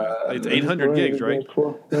do that math. It's 800 gigs, right?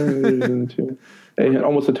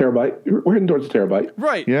 Almost a terabyte. We're heading towards a terabyte.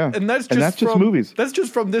 Right. Yeah. And that's just just movies. That's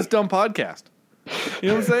just from this dumb podcast. You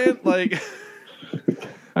know what I'm saying? Like,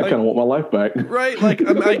 I kind of want my life back. Right. Like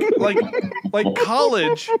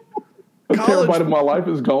college. A terabyte of my life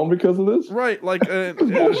is gone because of this? Right. Like,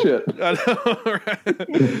 bullshit. I know,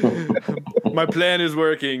 right? My plan is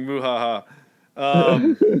working. Muhaha.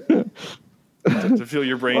 To feel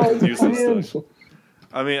your brain useless.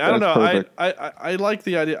 I mean, I don't know. I like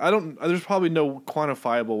the idea. There's probably no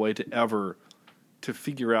quantifiable way to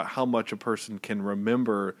figure out how much a person can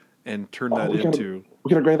remember and turn that into. We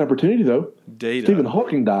got a great opportunity though. Data. Stephen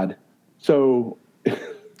Hawking died, so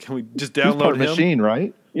can we just download him? Machine,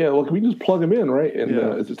 right? Yeah. Well, can we just plug him in, right?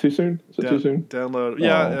 And is it too soon? Too soon? Download.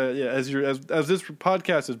 Yeah. Yeah. As this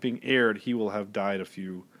podcast is being aired, he will have died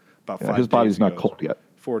about 5 days. His body's not cold yet.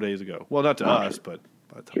 4 days ago. Well, not to us, but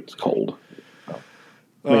it's cold. I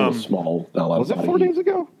mean, it was small. Was it 4 days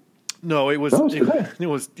ago? No, it was. It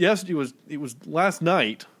was. Yes, it was last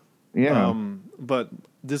night. Yeah. But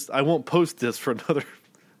I won't post this for another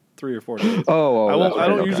 3 or 4 days. I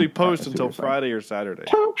don't usually post until Friday or Saturday.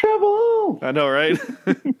 Time travel. I know, right?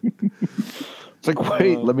 It's like,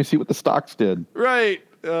 wait, let me see what the stocks did. Right.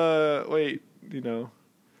 Wait. You know,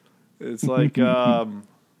 it's like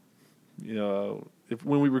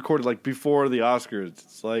when we recorded like before the Oscars,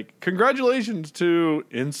 it's like congratulations to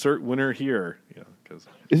insert winner here.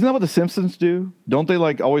 Isn't that what the Simpsons do? Don't they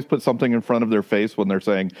like always put something in front of their face when they're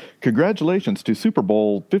saying congratulations to Super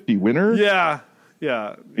Bowl 50 winner? Yeah.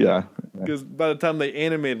 Because by the time they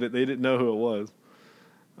animated it, they didn't know who it was.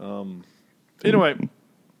 Anyway,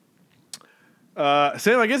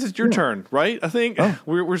 Sam, I guess it's your turn, right? I think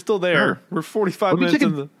we're still there. Sure. We're 45 minutes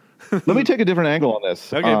in the. Let me take a different angle on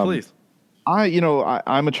this. Okay, please.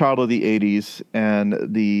 I'm a child of the 80s, and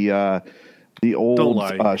the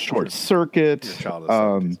old Short Circuit.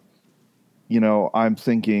 I'm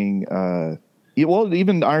thinking,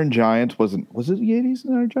 even Iron Giant was it the 80s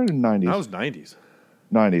and Iron Giant or 90s? That was 90s.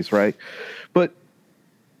 90s, right? But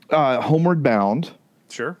Homeward Bound.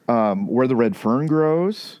 Sure. Where the Red Fern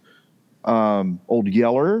Grows. Old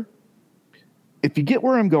Yeller. If you get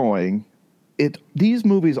where I'm going, these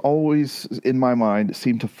movies always, in my mind,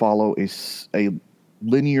 seem to follow a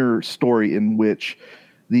linear story in which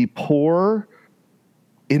the poor,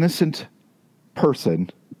 innocent person,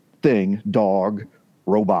 thing, dog,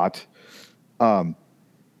 robot,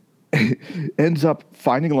 ends up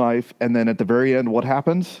finding life, and then at the very end, what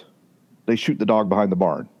happens? They shoot the dog behind the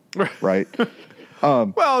barn, right?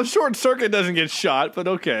 Well, Short Circuit doesn't get shot, but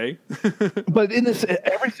okay. But in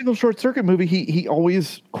every single Short Circuit movie, he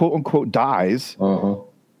always quote unquote dies. Uh-huh.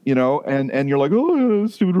 you know, and you're like, oh,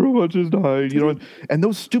 stupid robot just died, you know, and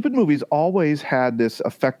those stupid movies always had this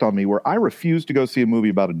effect on me where I refuse to go see a movie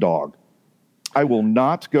about a dog. I will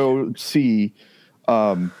not go see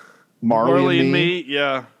Marley and Me,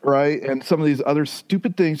 yeah, right, and some of these other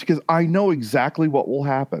stupid things because I know exactly what will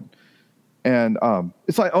happen, and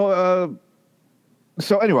it's like,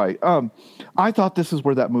 so anyway, I thought this is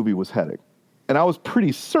where that movie was heading, and I was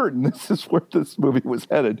pretty certain this is where this movie was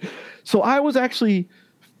headed, so I was actually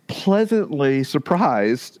pleasantly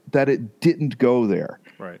surprised that it didn't go there.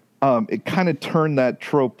 Right. It kind of turned that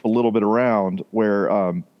trope a little bit around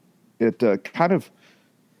where it kind of.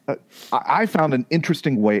 I found an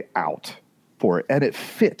interesting way out for it, and it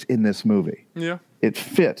fit in this movie. Yeah. It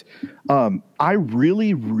fit. I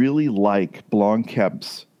really, really like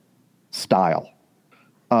Blomkamp's style.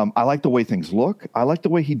 I like the way things look. I like the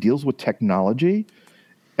way he deals with technology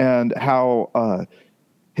and how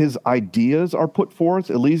his ideas are put forth.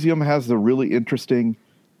 Elysium has the really interesting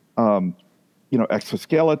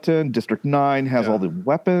exoskeleton. District 9 has all the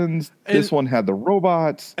weapons. This one had the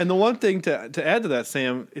robots. And the one thing to add to that,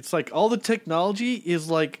 Sam, it's like all the technology is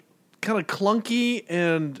like kind of clunky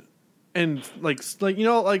and like you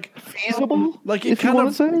know, like feasible. Like it kind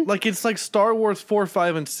of like it's like Star Wars 4,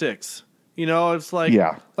 5, and 6. You know, it's like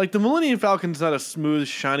like the Millennium Falcon's not a smooth,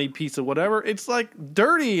 shiny piece of whatever. It's like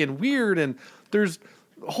dirty and weird, and there's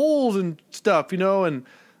holes and stuff. You know, and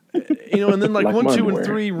then like 1, 2, and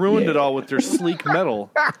 3 ruined it all with their sleek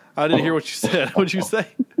metal. I didn't hear what you said. What'd you say?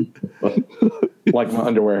 Like my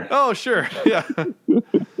underwear. Oh, sure. Yeah.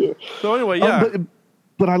 So anyway, yeah.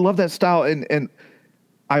 But I love that style, and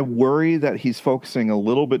I worry that he's focusing a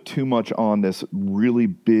little bit too much on this really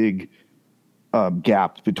big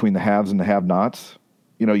gap between the haves and the have-nots.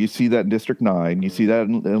 You know, you see that in District 9, you see that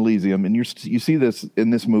in Elysium, and you see this in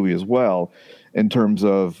this movie as well, in terms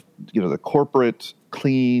of the corporate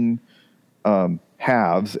clean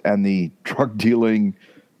haves and the drug dealing,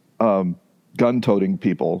 gun toting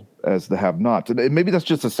people as the have-nots. And maybe that's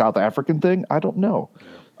just a South African thing. I don't know.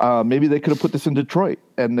 Maybe they could have put this in Detroit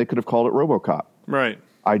and they could have called it RoboCop. Right.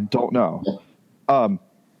 I don't know.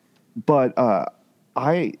 But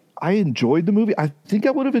I enjoyed the movie. I think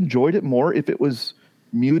I would have enjoyed it more if it was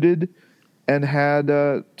muted and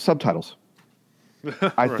had subtitles.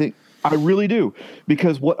 I think I really do,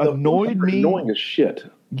 because what annoyed me, annoying as shit.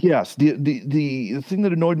 Yes, the thing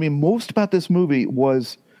that annoyed me most about this movie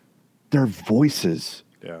was their voices.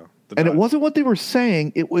 Yeah, and it wasn't what they were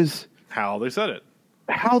saying; it was how they said it.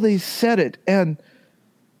 How they said it, and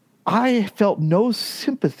I felt no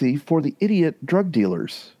sympathy for the idiot drug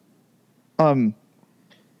dealers.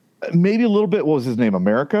 Maybe a little bit. What was his name?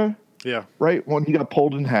 America. Yeah. Right when he got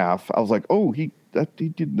pulled in half, I was like, "Oh, he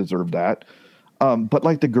didn't deserve that." But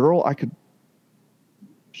like the girl,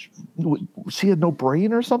 she had no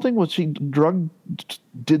brain or something. Was she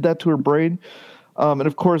did that to her brain? And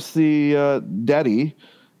of course the daddy.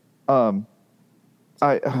 I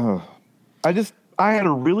had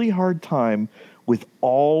a really hard time with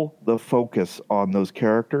all the focus on those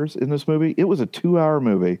characters in this movie. It was a 2-hour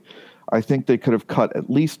movie. I think they could have cut at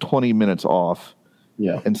least 20 minutes off,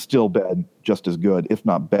 and still been just as good, if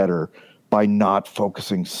not better, by not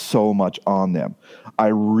focusing so much on them. I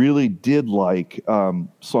really did like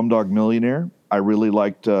Slumdog Millionaire. I really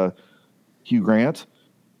liked Hugh Grant,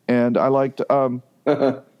 and I liked I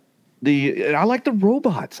liked the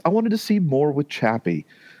robots. I wanted to see more with Chappie.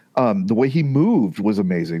 The way he moved was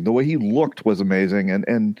amazing. The way he looked was amazing,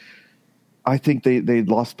 and I think they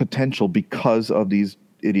lost potential because of these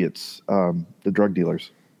idiots, the drug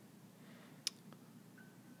dealers.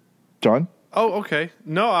 John? Oh, okay.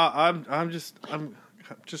 No, I'm kind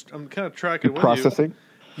of tracking with processing?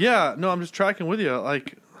 You. Yeah, no, I'm just tracking with you.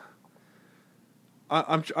 Like,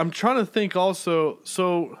 I'm trying to think also.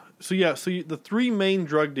 So the 3 main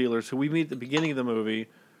drug dealers who we meet at the beginning of the movie,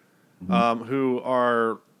 who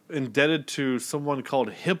are indebted to someone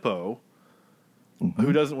called Hippo,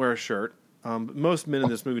 who doesn't wear a shirt. Most men in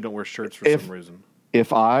this movie don't wear shirts for some reason.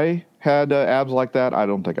 If I had abs like that, I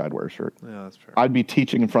don't think I'd wear a shirt. Yeah, that's fair. I'd be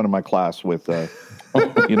teaching in front of my class with, my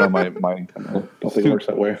don't think it works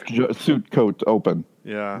that way. Suit coat open.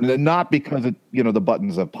 Yeah, not because the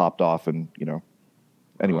buttons have popped off and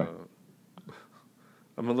Anyway,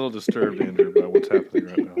 I'm a little disturbed, Andrew, by what's happening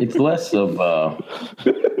right now. It's less of.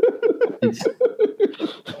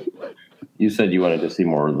 You said you wanted to see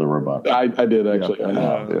more of the robot. I did actually.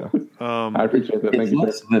 Yeah. I appreciate that. It's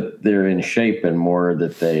less that they're in shape and more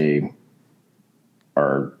that they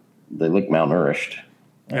look malnourished.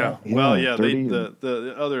 Yeah. Well, yeah.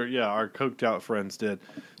 The other our coked out friends did.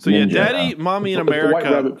 So Ninja, Daddy, Mommy in America. The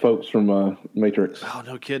White Rabbit folks from Matrix. Oh,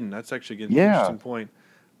 no kidding. That's actually an interesting point.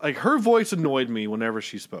 like her voice annoyed me whenever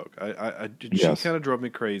she spoke. She kind of drove me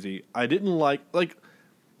crazy. I didn't like,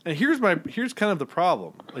 and here's kind of the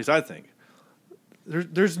problem, at least I think.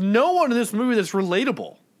 There's no one in this movie that's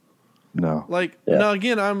relatable. No. Now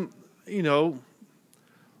again, I'm,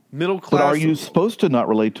 middle class. But are you supposed to not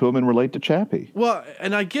relate to him and relate to Chappie? Well,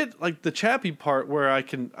 and I get like the Chappie part where I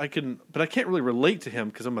can, but I can't really relate to him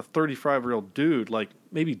because I'm a 35-year-old dude. Like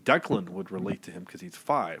maybe Declan would relate to him because he's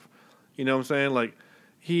 5. You know what I'm saying? Like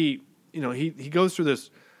he goes through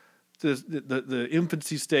the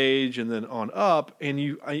infancy stage and then on up,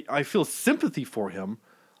 and I feel sympathy for him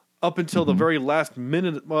up until the very last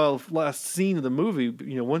last scene of the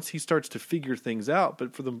movie. Once he starts to figure things out,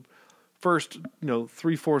 but for the first,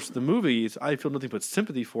 3/4 of the movie, I feel nothing but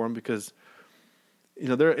sympathy for him because,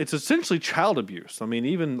 it's essentially child abuse. I mean,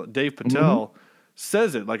 even Dave Patel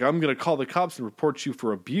says it, like, I'm going to call the cops and report you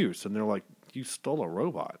for abuse. And they're like, you stole a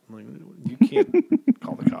robot. Like, you can't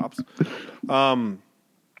call the cops.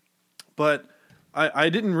 But I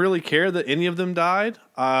didn't really care that any of them died.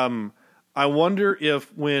 I wonder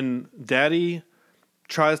if when Daddy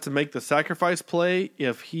tries to make the sacrifice play,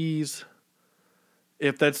 if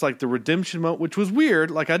that's like the redemption moment, which was weird.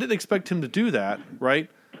 Like I didn't expect him to do that, right?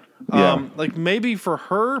 Yeah. Like maybe for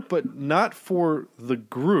her, but not for the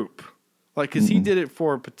group. Like, cause he did it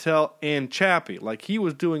for Patel and Chappie. Like he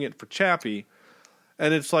was doing it for Chappie.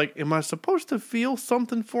 And it's like, am I supposed to feel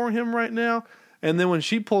something for him right now? And then when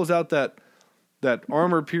she pulls out that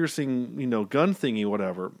armor piercing, gun thingy,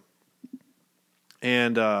 whatever,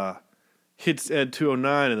 and hits Ed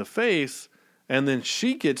 209 in the face, and then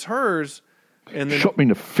she gets hers. And then shot me in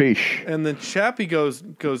the face. And then Chappie goes,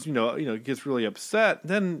 gets really upset.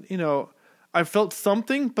 Then, I felt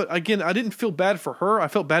something, but again, I didn't feel bad for her. I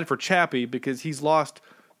felt bad for Chappie because he's lost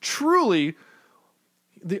truly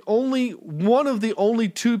one of the only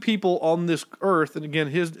 2 people on this earth, and again,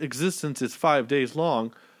 his existence is 5 days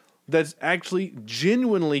long, that's actually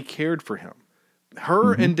genuinely cared for him.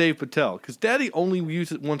 Her and Dave Patel, because Daddy only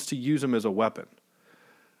wants to use him as a weapon.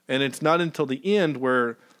 And it's not until the end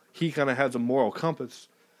where he kind of has a moral compass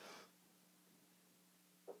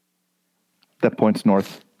that points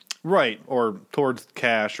north, right, or towards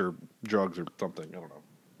cash or drugs or something. I don't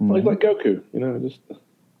Like know. Goku, just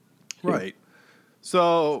right.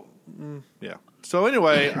 So yeah. So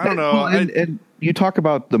anyway, I don't know. Well, and you talk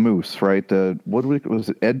about the moose, right? Was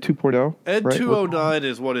it Ed 2.0? Ed right? 209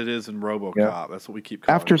 is what it is in RoboCop. Yeah. That's what we keep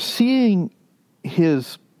calling After it. Seeing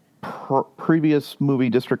his previous movie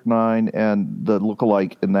District 9 and the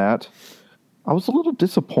lookalike in that, I was a little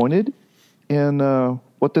disappointed in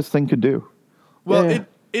what this thing could do. Well,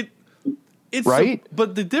 it's right,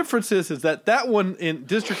 but the difference is that one in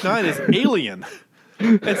District 9 is alien.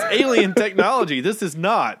 It's alien technology. This is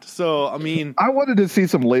not. So I mean, I wanted to see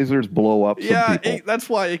some lasers blow up. Yeah, that's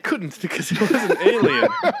why it couldn't, because it wasn't alien.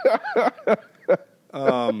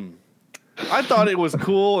 I thought it was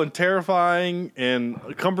cool and terrifying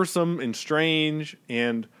and cumbersome and strange,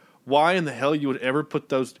 and why in the hell you would ever put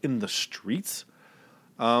those in the streets?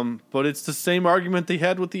 But it's the same argument they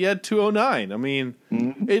had with the Ed 209. I mean,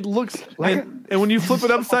 it looks and when you flip it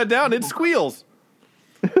upside down, it squeals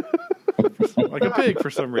like a pig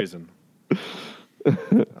for some reason.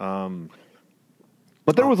 But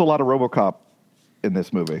there was a lot of RoboCop in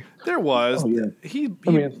this movie. There was. Oh, yeah.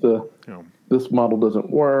 It's this model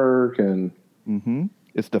doesn't work, and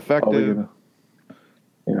it's defective.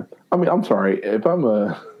 Yeah. I mean, I'm sorry if I'm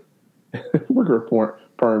a worker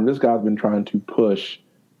firm. This guy's been trying to push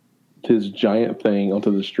his giant thing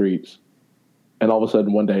onto the streets, and all of a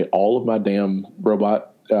sudden one day, all of my damn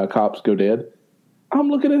robot cops go dead. I'm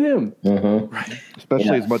looking at him, right?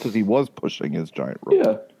 Especially as much as he was pushing his giant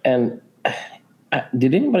robot. Yeah. And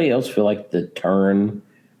did anybody else feel like the turn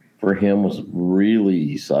for him was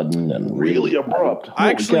really sudden and really abrupt?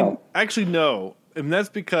 Actually, no. And that's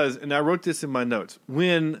because, and I wrote this in my notes,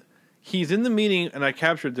 when he's in the meeting, and I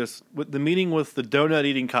captured this, with the meeting with the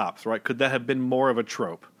donut-eating cops, right? Could that have been more of a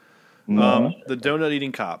trope? No. The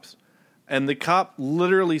donut-eating cops. And the cop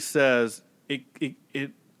literally says, it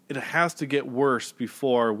has to get worse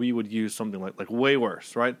before we would use something like way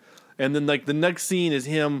worse, right? And then like the next scene is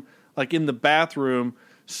him like in the bathroom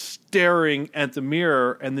staring at the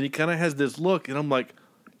mirror, and then he kind of has this look, and I'm like,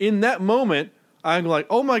 in that moment, I'm like,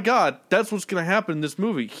 oh my God, that's what's going to happen in this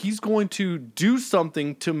movie. He's going to do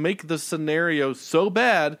something to make the scenario so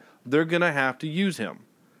bad, they're going to have to use him.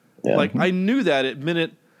 Yeah. Like, I knew that at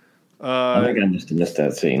minute... I think I must have missed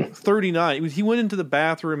that scene. 39. He went into the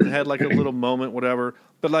bathroom and had like a little moment, whatever.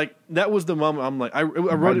 But like, that was the moment I'm like, I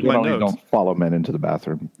wrote it in my notes. Don't follow men into the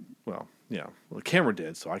bathroom. Well, yeah. Well, the camera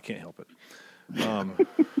did, so I can't help it.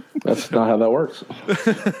 That's not how that works.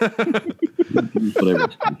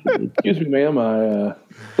 Excuse me, ma'am. I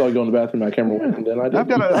saw you go in the bathroom. My camera went, and then I did.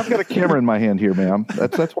 I've got a camera in my hand here, ma'am.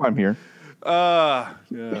 That's why I'm here. Yeah.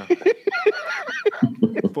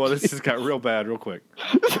 Boy, this just got real bad real quick.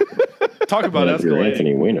 Talk about escalating.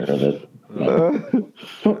 Anthony Weiner.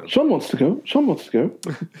 Sean wants to go. Sean wants to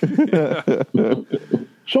go.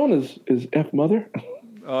 Sean is F mother.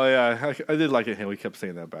 Oh yeah, I did like it. He kept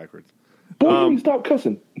saying that backwards. Boy, stop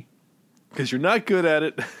cussing. Because you're not good at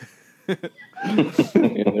it.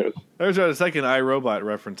 There's a second iRobot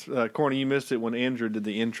reference. Corny, you missed it when Andrew did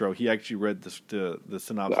the intro. He actually read the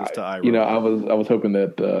synopsis to iRobot. I was hoping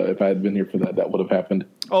that if I had been here for that would have happened.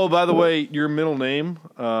 Oh, by the way, your middle name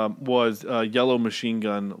was Yellow Machine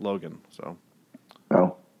Gun Logan. So.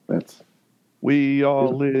 Oh, that's. We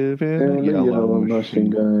all live in a yellow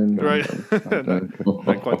machine gun. Right.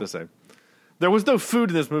 Not quite the same. There was no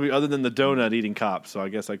food in this movie other than the donut eating cop, so I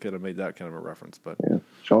guess I could have made that kind of a reference. But yeah,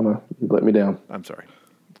 Shauna, you let me down. I'm sorry.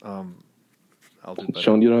 I'll do better.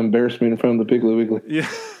 Sean, you don't embarrass me in front of the Piggly Wiggly. Yeah.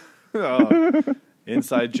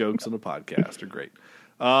 Inside jokes on the podcast are great.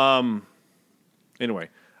 Anyway,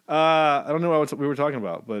 I don't know what we were talking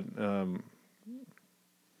about, but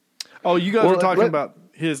you guys were talking about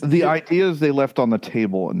the ideas they left on the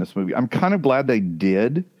table in this movie. I'm kind of glad they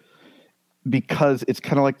did, because it's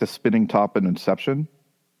kind of like the spinning top in Inception,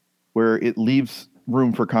 where it leaves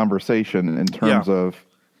room for conversation in terms of.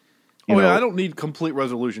 I don't need complete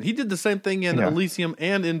resolution. He did the same thing in Elysium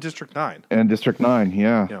and in District 9. And District 9,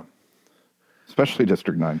 yeah. Especially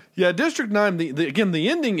District 9. Yeah, District 9, the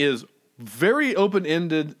ending is very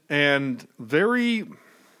open-ended and very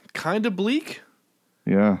kind of bleak.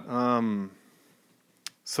 Yeah.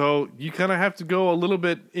 So you kind of have to go a little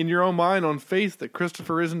bit in your own mind on faith that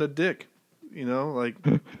Christopher isn't a dick. You know what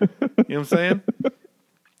I'm saying?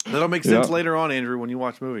 That'll make sense later on, Andrew, when you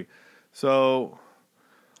watch the movie. So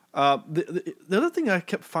the other thing I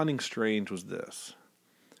kept finding strange was this.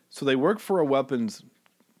 So they work for a weapons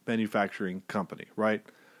manufacturing company, right?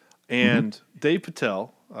 And Dave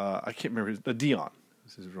Patel, I can't remember, Dion.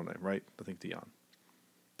 This is his real name, right? I think Dion.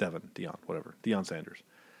 Dion, whatever. Dion Sanders.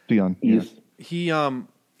 Dion. Yes. He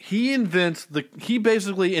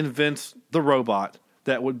basically invents the robot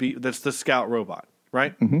that's the Scout robot,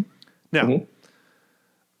 right? Mm-hmm. Now,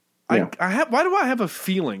 why do I have a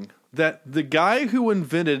feeling that the guy who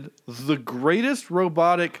invented the greatest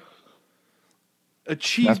robotic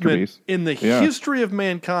achievement in the history of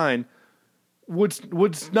mankind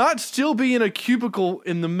would not still be in a cubicle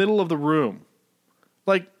in the middle of the room?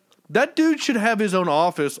 Like, that dude should have his own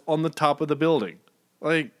office on the top of the building.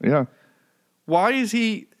 Like, why is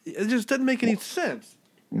he? It just doesn't make any sense.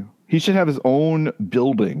 Yeah. He should have his own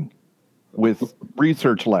building with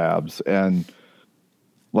research labs and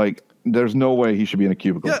there's no way he should be in a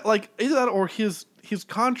cubicle. Yeah, like either that or his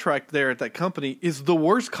contract there at that company is the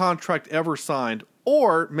worst contract ever signed,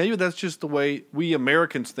 or maybe that's just the way we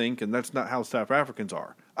Americans think and that's not how South Africans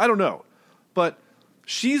are. I don't know. But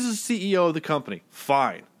she's the CEO of the company.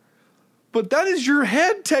 Fine. But that is your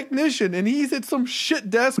head technician, and he's at some shit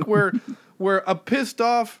desk where a pissed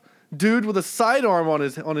off dude with a sidearm on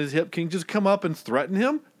his hip can just come up and threaten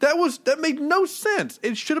him. That made no sense.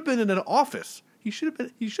 It should have been in an office. He should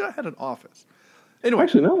have had an office. Anyway,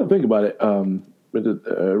 actually, now that I think about it,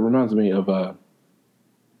 it reminds me of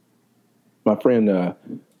my friend.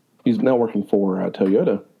 He's now working for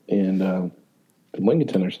Toyota in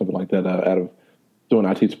Lincolnton or something like that, out of doing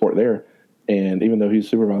IT support there. And even though he's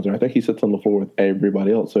supervisor, I think he sits on the floor with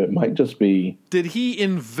everybody else. So it might just be. Did he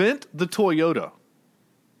invent the Toyota?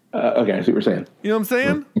 Okay, I see what you're saying. You know what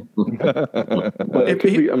I'm saying? But it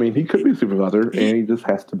could be. I mean, he could be a supervisor, and he just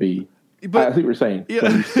has to be. But, I see what you're saying.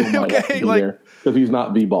 Yeah. Okay, because he's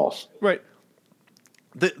not the boss. Right.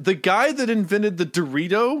 The guy that invented the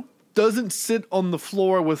Dorito doesn't sit on the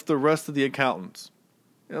floor with the rest of the accountants.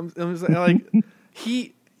 I'm saying, like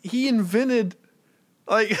he invented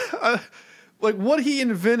like what he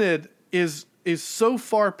invented is so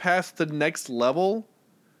far past the next level.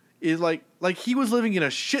 Is like he was living in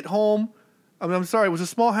a shit home. I mean, I'm sorry, it was a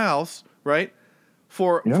small house, right?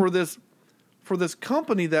 For this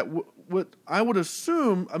company that what I would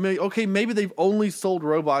assume. I mean, okay, maybe they've only sold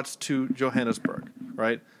robots to Johannesburg,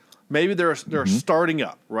 right? Maybe they're starting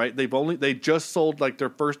up, right? They just sold like their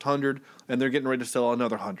first 100, and they're getting ready to sell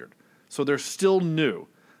another 100. So they're still new.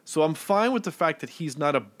 So I'm fine with the fact that he's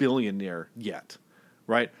not a billionaire yet,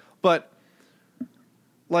 right? But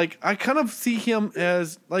like I kind of see him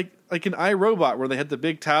as like an iRobot where they had the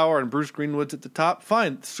big tower and Bruce Greenwood's at the top.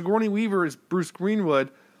 Fine, Sigourney Weaver is Bruce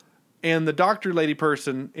Greenwood. and the doctor lady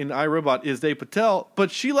person in iRobot is Dave Patel,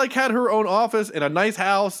 but she like had her own office and a nice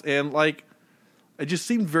house, and like it just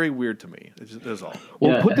seemed very weird to me. That's all.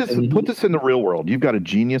 Well, put this in the real world. You've got a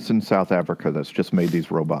genius in South Africa that's just made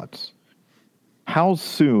these robots. How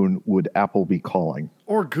soon would Apple be calling?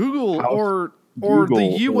 Or Google, or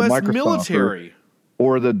the U.S. military,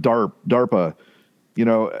 or the DARPA. You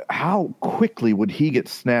know, how quickly would he get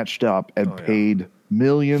snatched up and paid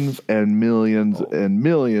millions and millions and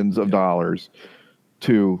millions of dollars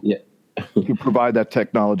to provide that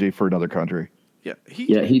technology for another country? Yeah,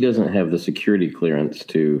 he doesn't have the security clearance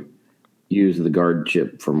to use the guard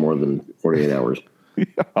chip for more than 48 hours.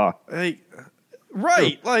 Hey,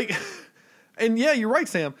 right, like, and yeah, you're right,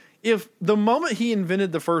 Sam. If the moment he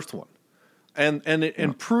invented the first one,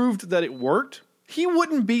 and proved that it worked, he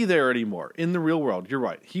wouldn't be there anymore in the real world. You're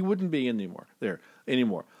right. He wouldn't be there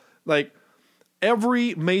anymore. Like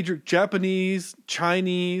every major Japanese,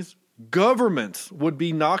 Chinese governments would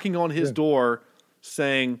be knocking on his door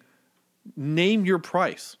saying, name your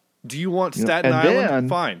price. Do you want Staten Island?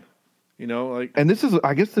 Fine. You know, like, and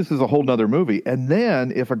I guess this is a whole nother movie. And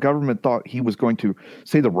then if a government thought he was going to,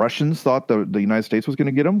 say the Russians thought the United States was going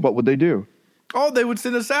to get him, what would they do? Oh, they would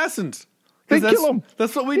send assassins. They kill him.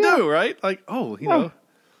 That's what we do, right? Like, know,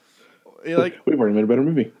 like we've already made a better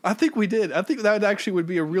movie. I think we did. I think that actually would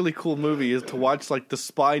be a really cool movie, is to watch like the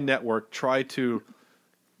spy network try to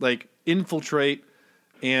like infiltrate,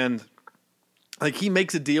 and like he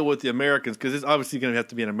makes a deal with the Americans, because it's obviously going to have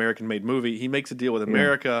to be an American-made movie. He makes a deal with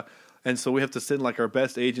America, and so we have to send like our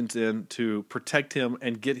best agents in to protect him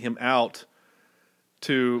and get him out.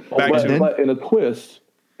 But in a twist,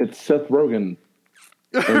 it's Seth Rogen.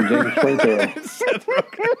 And James Franco. Seth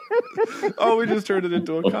Rogen. Oh, we just turned it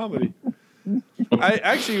into a comedy.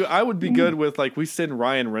 I would be good with like we send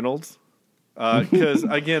Ryan Reynolds, because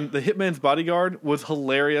again, The Hitman's Bodyguard was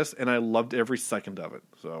hilarious and I loved every second of it.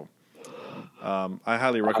 So I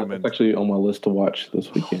highly recommend. It's actually on my list to watch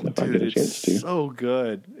this weekend if I get a chance to. So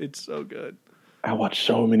good. It's so good. I watched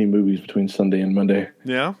so many movies between Sunday and Monday.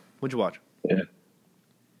 Yeah? What'd you watch? Yeah.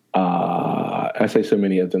 I say so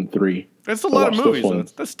many as in 3. That's a lot of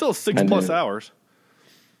movies. That's still 6+ hours.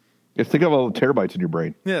 Just think of all the terabytes in your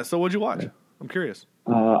brain. Yeah, so what'd you watch? I'm curious.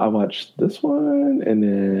 I watched this one, and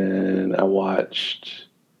then I watched...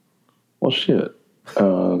 Well, shit.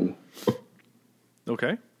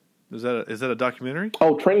 Okay. Is that a documentary?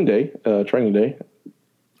 Oh, Training Day. Training Day.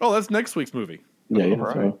 Oh, that's next week's movie. Yeah.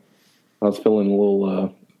 Right. So I was feeling a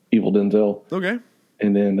little Evil Denzel. Okay.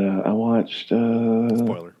 And then I watched...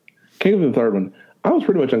 Spoiler. King of the Third One. I was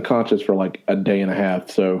pretty much unconscious for like a day and a half,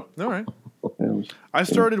 so... All right. I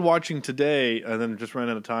started watching today, and then just ran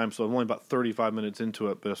out of time, so I'm only about 35 minutes into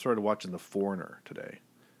it, but I started watching The Foreigner today.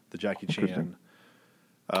 The Jackie Chan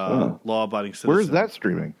law-abiding citizen. Where is that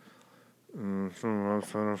streaming?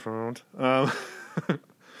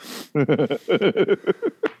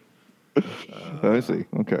 I see.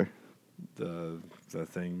 Okay. The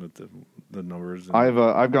thing with the numbers.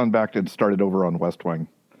 I've gone back and started over on West Wing.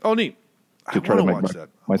 Oh, neat. To try to make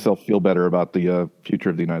myself feel better about the future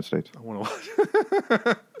of the United States. I want to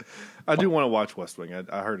watch. I do want to watch West Wing.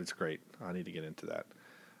 I heard it's great. I need to get into that.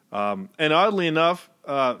 And oddly enough,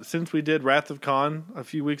 since we did Wrath of Khan a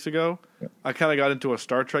few weeks ago, I kind of got into a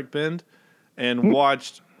Star Trek bend and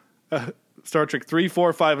watched Star Trek 3,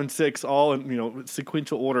 4, 5, and 6 all in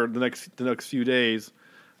sequential order the next few days.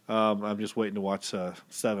 I'm just waiting to watch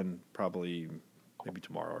 7 probably maybe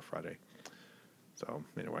tomorrow or Friday. So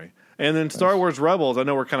anyway, and then Star Wars Rebels. I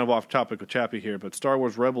know we're kind of off topic with Chappie here, but Star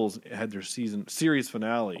Wars Rebels had their series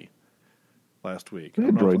finale last week.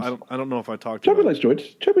 I don't know if I talked. Chappie likes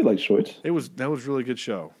droids. Chappie likes droids. That was a really good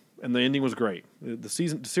show, and the ending was great. The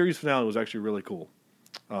series finale was actually really cool.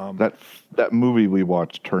 That movie we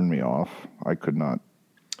watched turned me off. I could not.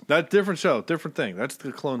 That different show, different thing. That's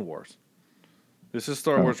the Clone Wars. This is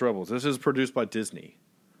Star Wars Rebels. This is produced by Disney.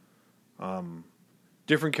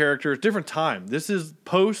 Different characters, different time. This is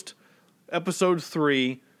post Episode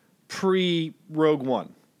 3, pre Rogue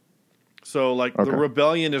One. So, the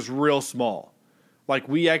rebellion is real small. Like,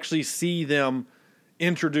 we actually see them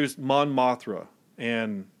introduce Mon Mothra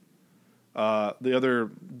and the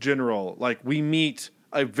other general. Like, we meet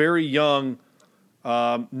a very young,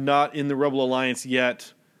 not in the Rebel Alliance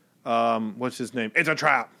yet, what's his name? It's a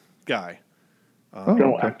trap guy.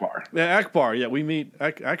 General Akbar. Yeah, Akbar. Yeah, we meet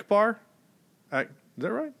Akbar. Is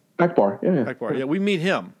that right? Akbar. Yeah. Akbar. Yeah, we meet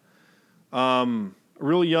him.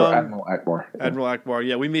 Real young. Admiral Akbar. Yeah. Admiral Akbar.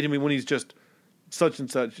 Yeah, we meet him when he's just such and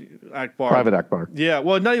such Akbar. Private Akbar. Yeah,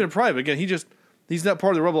 well, not even private. Again, he's not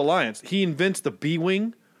part of the Rebel Alliance. He invents the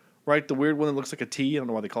B-Wing, right? The weird one that looks like a T. I don't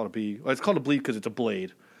know why they call it a B. Well, it's called a blade because it's a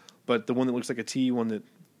blade. but the one that looks like a T, one that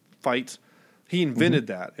fights. He invented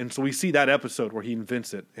that, and so we see that episode where he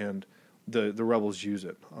invents it, and the rebels use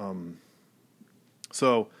it.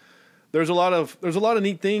 So there's a lot of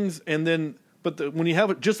neat things, and then when you have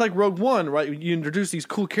it just like Rogue One, right? You introduce these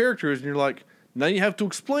cool characters, and you're like, now you have to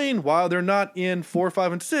explain why they're not in 4,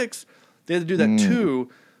 5, and 6. They had to do that too.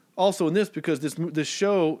 Also in this, because this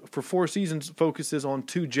show for 4 seasons focuses on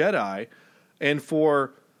 2 Jedi, and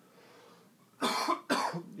for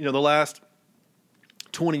the last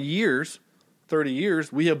 20 years, 30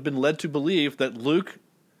 years, we have been led to believe that Luke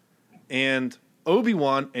and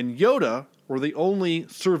Obi-Wan and Yoda were the only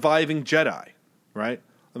surviving Jedi, right?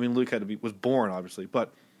 I mean, Luke was born, obviously,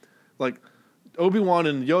 but like Obi-Wan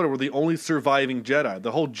and Yoda were the only surviving Jedi.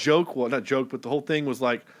 The whole joke, well, not joke, but the whole thing was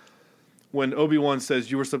like when Obi-Wan says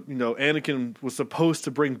Anakin was supposed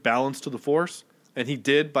to bring balance to the Force, and he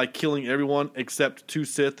did by killing everyone except 2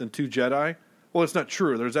 Sith and 2 Jedi. Well, it's not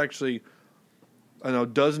true. There's actually a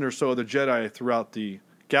dozen or so other Jedi throughout the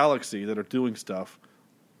galaxy that are doing stuff.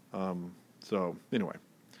 So anyway,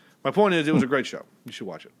 my point is, it was a great show. You should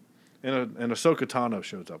watch it. And Ahsoka Tano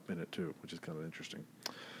shows up in it too, which is kind of interesting.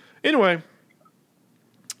 Anyway,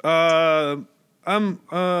 my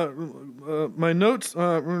notes.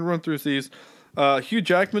 We're gonna run through these. Hugh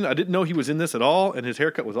Jackman. I didn't know he was in this at all, and his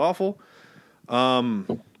haircut was awful.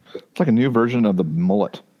 It's like a new version of the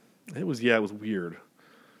mullet. It was weird.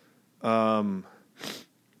 About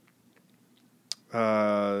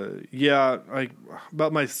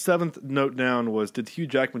my 7th note down was, did Hugh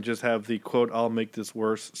Jackman just have the quote, "I'll make this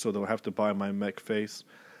worse, so they'll have to buy my mech face"?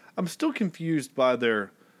 I'm still confused by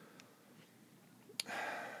their,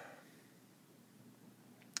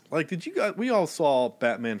 like, did you guys, we all saw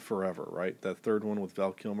Batman Forever, right? That third one with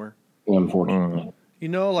Val Kilmer. Unfortunately.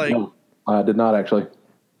 No, I did not actually.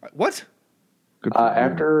 What?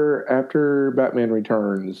 After Batman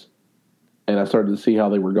Returns, and I started to see how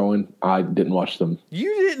they were going, I didn't watch them.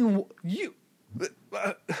 Mr.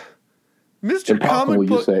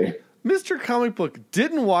 Impossible, Mr. Comic Book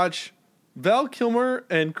didn't watch Val Kilmer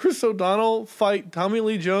and Chris O'Donnell fight Tommy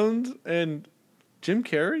Lee Jones and Jim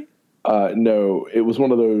Carrey? No, it was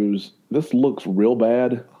one of those, this looks real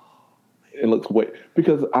bad. It looks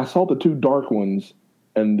because I saw the 2 dark ones,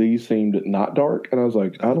 and these seemed not dark, and I was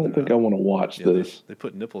like, I don't think I want to watch this. They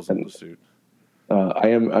put nipples in the suit.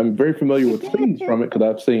 I'm very familiar with scenes from it because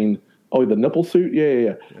I've seen the nipple suit.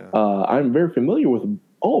 Yeah. I'm very familiar with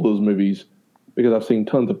all those movies because I've seen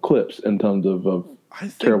tons of clips and tons of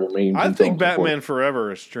terrible memes. I think Batman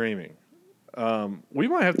Forever is streaming. We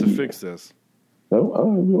might have to fix this. No,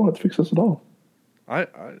 we don't have to fix this at all.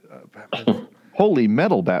 Batman. Holy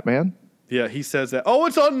metal, Batman! Yeah, he says that. Oh,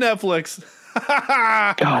 it's on Netflix.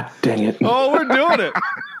 God dang it! Oh, we're doing it.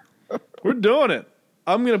 We're doing it.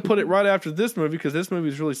 I'm going to put it right after this movie because this movie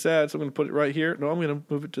is really sad, so I'm going to put it right here. No, I'm going to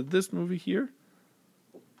move it to this movie here.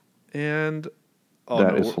 And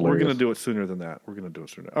we're going to do it sooner than that. We're going to do it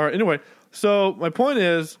sooner. All right, anyway. So my point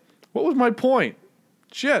is, what was my point?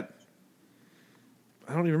 Shit.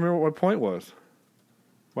 I don't even remember what my point was.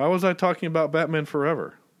 Why was I talking about Batman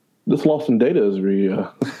Forever? This Lost in Data is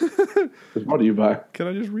brought to you by... Can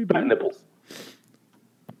I just read Bat nipples?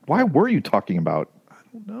 Why were you talking about? I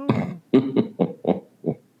don't know.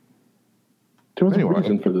 There was a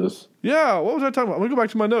reason for this. Yeah, what was I talking about? I'm going to go back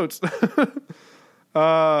to my notes.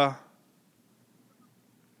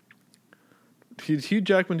 Did Hugh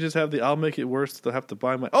Jackman just have the "I'll make it worse"? They'll have to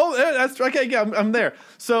buy my. Oh, that's okay. Yeah, I'm there.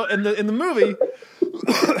 So in the movie,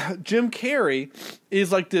 Jim Carrey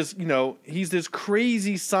is like this. He's this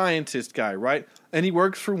crazy scientist guy, right? And he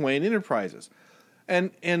works for Wayne Enterprises, and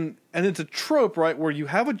it's a trope, right, where you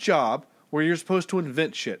have a job where you're supposed to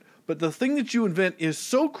invent shit, but the thing that you invent is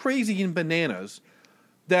so crazy and bananas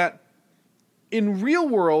that in real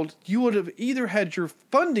world you would have either had your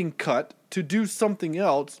funding cut to do something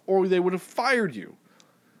else, or they would have fired you.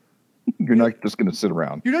 You're not just going to sit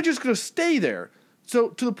around. You're not just going to stay there. So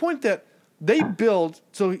to the point that they build.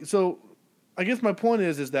 So I guess my point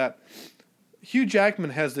is that Hugh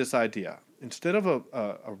Jackman has this idea. Instead of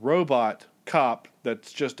a robot cop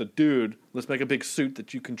that's just a dude, let's make a big suit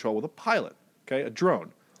that you control with a pilot. Okay, a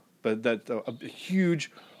drone, but that's a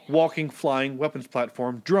huge walking, flying weapons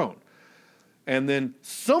platform drone. And then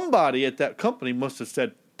somebody at that company must have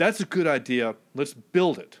said, that's a good idea. Let's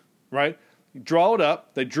build it, right? Draw it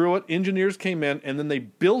up. They drew it. Engineers came in, and then they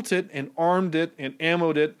built it and armed it and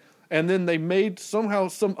ammoed it. And then they made somehow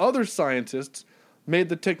some other scientists made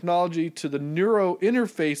the technology to the neuro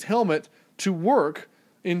interface helmet to work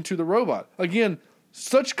into the robot. Again,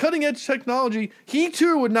 such cutting edge technology. He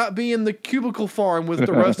too would not be in the cubicle farm with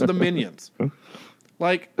the rest of the minions.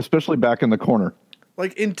 Like, especially back in the corner.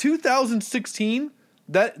 Like in 2016,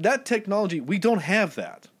 that technology, we don't have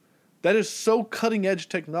that. That is so cutting edge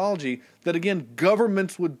technology that, again,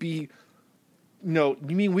 governments would be, you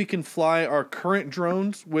mean we can fly our current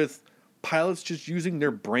drones with pilots just using their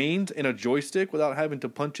brains and a joystick without having to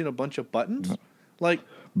punch in a bunch of buttons? Like,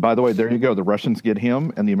 by the way, there you go. The Russians get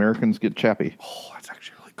him and the Americans get Chappie. Oh, that's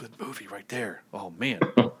actually a really good movie right there. Oh, man.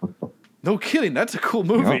 No kidding. That's a cool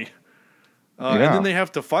movie. Yeah. And then they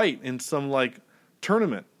have to fight in some, like,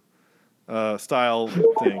 tournament style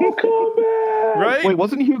thing. Right? Wait,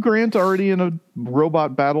 wasn't Hugh Grant already in a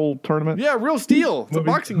robot battle tournament? Yeah, Real Steel. It's a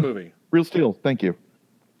boxing movie. Real Steel. Thank you.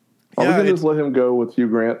 Are we going to just let him go with Hugh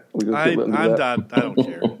Grant? I'm done. I don't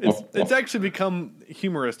care. It's actually become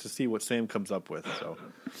humorous to see what Sam comes up with. So,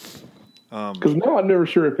 because now I'm never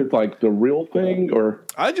sure if it's like the real thing or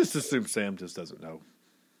I just assume Sam just doesn't know.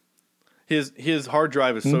 His hard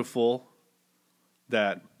drive is so full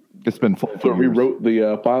that it's been full. So rewrote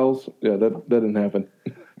the files. Yeah, that didn't happen.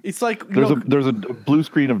 It's like there's a blue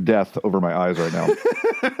screen of death over my eyes right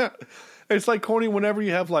now. It's like corny whenever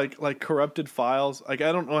you have like corrupted files. Like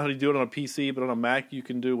I don't know how to do it on a PC, but on a Mac you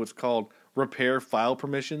can do what's called repair file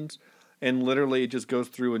permissions, and literally it just goes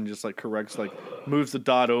through and just like corrects, like moves the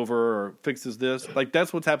dot over or fixes this. Like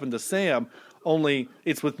that's what's happened to Sam. Only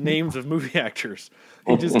it's with names of movie actors.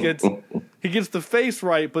 He just gets the face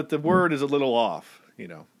right, but the word is a little off.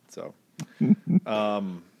 So.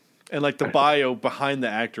 And like the bio behind the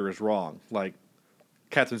actor is wrong, like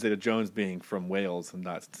Catherine Zeta-Jones being from Wales and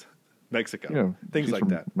not Mexico, things like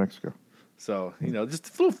that. Mexico. So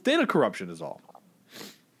just a little data corruption is all.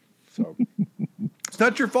 So it's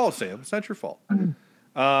not your fault, Sam. It's not your fault.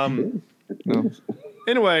 No.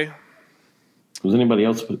 Anyway, was anybody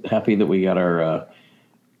else happy that we got our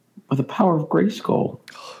with the power of Grayskull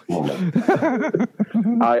moment?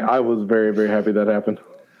 I was very, very happy that happened.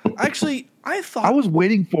 Actually, I was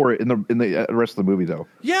waiting for it in the rest of the movie, though.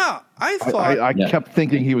 Yeah, I thought I kept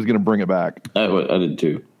thinking he was going to bring it back. I did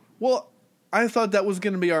too. Well, I thought that was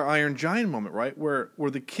going to be our Iron Giant moment, right? Where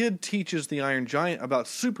the kid teaches the Iron Giant about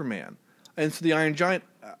Superman, and so the Iron Giant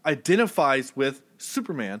identifies with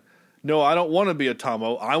Superman. No, I don't want to be a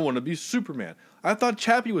Tomo. I want to be Superman. I thought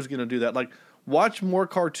Chappie was going to do that. Like, watch more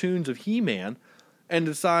cartoons of He-Man and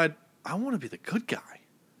decide, I want to be the good guy.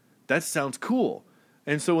 That sounds cool.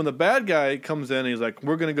 And so when the bad guy comes in and he's like,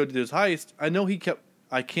 we're going to go do this heist, I know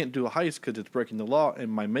I can't do a heist because it's breaking the law,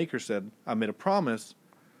 and my maker said, I made a promise.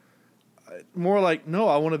 More like, no,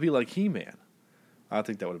 I want to be like He-Man. I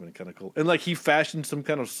think that would have been kind of cool. And like he fashioned some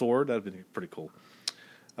kind of sword. That would have been pretty cool.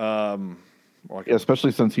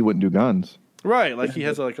 Especially since he wouldn't do guns. Right, like he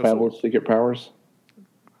has like a fabulous sword. secret powers.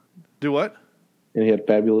 Do what? And he had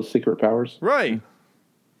fabulous secret powers. Right.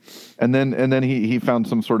 And then he found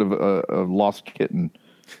some sort of a lost kitten,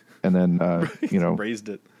 and then raised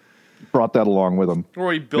it, brought that along with him.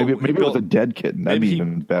 Or he built maybe it was a dead kitten. That'd be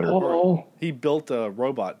even better. He built a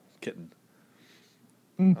robot kitten.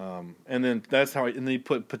 And then that's how he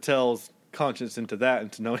put Patel's conscience into that,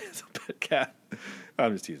 and to know he has a pet cat.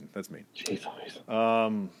 I'm just teasing. That's me. Jeez.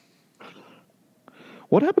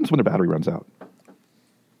 What happens when a battery runs out?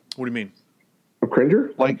 What do you mean? A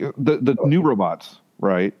Cringer? Like the new robots,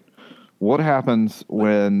 right? What happens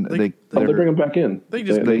when they bring them back in?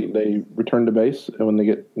 They return to base, and when they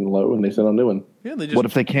get low, and they send a new one. Yeah, what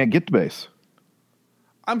if they can't get to base?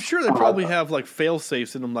 I'm sure they probably have like fail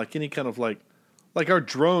safes in them, like any kind of like our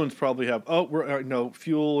drones probably have.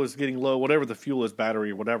 Fuel is getting low, whatever the fuel is,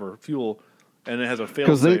 battery, whatever fuel, and it has a fail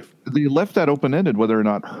safe. Because they left that open ended whether or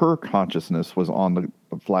not her consciousness was on the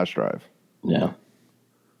flash drive. Yeah.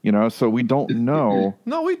 So we don't know.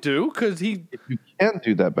 No, we do, because you can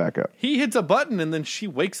do that backup. He hits a button and then she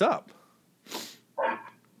wakes up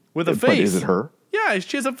with a face. But is it her? Yeah,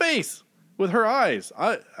 she has a face with her eyes.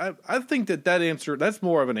 I think that answer, that's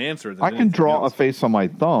more of an answer than I can draw else. a face on my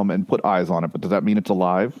thumb and put eyes on it, but does that mean it's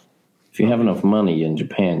alive? If you have enough money in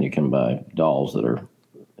Japan, you can buy dolls that are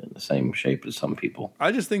in the same shape as some people.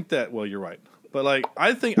 I just think that, well, you're right. But like,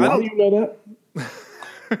 I think How do you know that?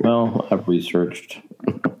 Well, I've researched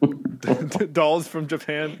dolls from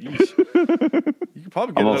Japan. You could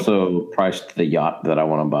probably get. I've also priced the yacht that I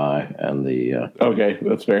want to buy and the. Okay,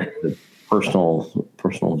 that's fair. The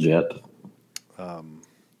personal jet.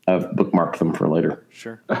 I've bookmarked them for later.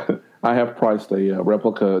 Sure. I have priced a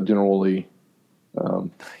replica General Lee.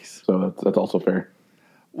 Nice. So that's also fair.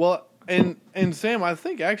 Well, and Sam, I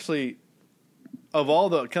think actually, of all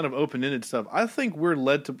the kind of open-ended stuff, I think we're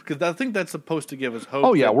led to, because I think that's supposed to give us hope.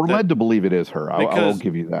 Oh, yeah, we're led to believe it is her. I'll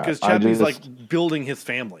give you that. Because Chappie's like building his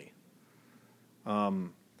family.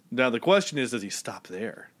 Now, the question is, does he stop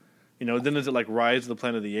there? Then is it like Rise of the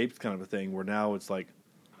Planet of the Apes kind of a thing where now it's like.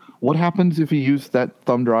 What happens if you use that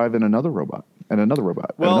thumb drive in another robot and another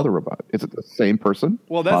robot and another robot? Is it the same person?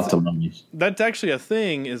 Well, that's actually a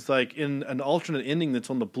thing. Is like in an alternate ending that's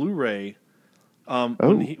on the Blu-ray.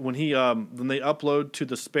 When they upload to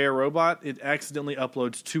the spare robot, it accidentally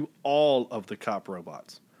uploads to all of the cop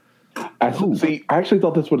robots. I actually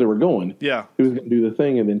thought that's where they were going. Yeah, he was going to do the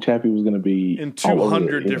thing, and then Chappie was going to be in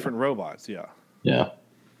 200 different robots. Yeah, yeah.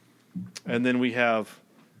 And then we have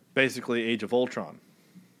basically Age of Ultron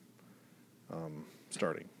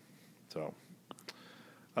starting. So,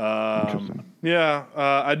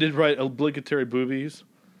 I did write obligatory boobies.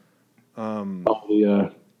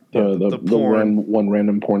 The one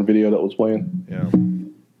random porn video that was playing. Yeah.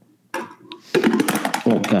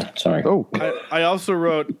 Oh God, sorry. Oh, I also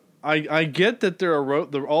wrote. I get that there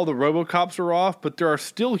are all the RoboCops are off, but there are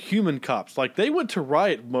still human cops. Like they went to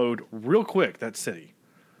riot mode real quick. That city.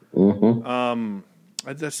 Mm-hmm.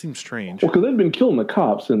 That seems strange. Well, because they'd been killing the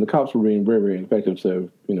cops, and the cops were being very, very ineffective. So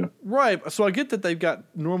Right. So I get that they've got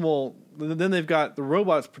normal. Then they've got the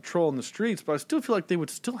robots patrolling the streets, but I still feel like they would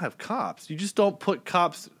still have cops. You just don't put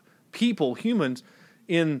humans,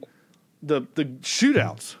 in the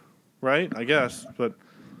shootouts, right? I guess, but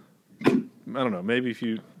I don't know. Maybe if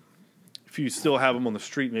you still have them on the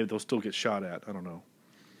street, maybe they'll still get shot at. I don't know.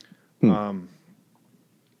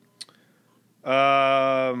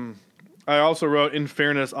 I also wrote, in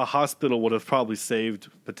fairness, a hospital would have probably saved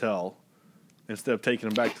Patel instead of taking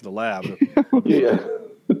him back to the lab. Yeah.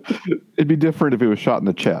 It'd be different if he was shot in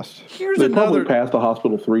the chest. They probably passed the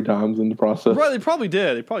hospital 3 times in the process. Right, they probably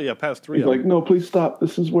did. They probably passed 3. He's like, no, please stop.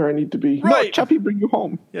 This is where I need to be. Right. No, Chappie, bring you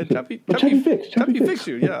home. Yeah, Chappie fix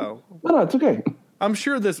you. Yeah. No, it's okay. I'm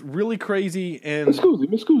sure this really crazy and Miss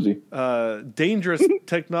Scusi. Dangerous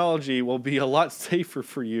technology will be a lot safer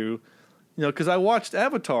for you. Because I watched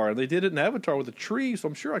Avatar, and they did it in Avatar with a tree, so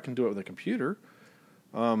I'm sure I can do it with a computer.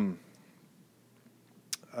 I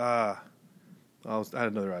had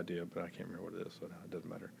another idea, but I can't remember what it is, so it doesn't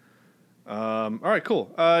matter. All right, cool.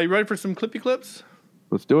 You ready for some clippy clips?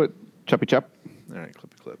 Let's do it. Chappy chap. All right,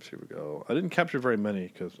 clippy clips. Here we go. I didn't capture very many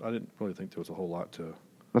because I didn't really think there was a whole lot to.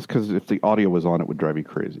 That's because if the audio was on, it would drive you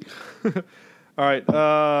crazy. All right.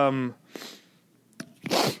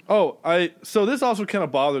 So this also kind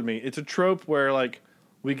of bothered me. It's a trope where like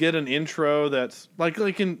we get an intro that's like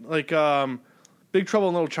in Big Trouble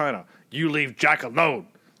in Little China. You leave Jack alone.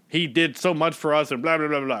 He did so much for us and blah, blah,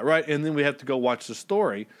 blah, blah, right? And then we have to go watch the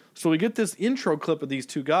story. So we get this intro clip of these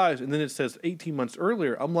two guys, and then it says 18 months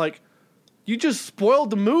earlier. I'm like, you just spoiled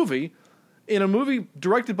the movie in a movie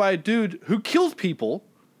directed by a dude who kills people.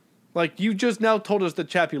 Like, you just now told us that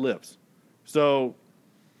Chappie lives. So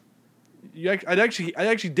I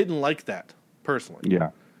actually didn't like that, personally. Yeah.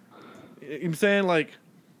 I'm saying, like,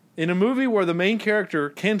 in a movie where the main character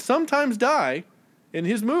can sometimes die in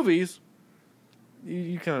his movies,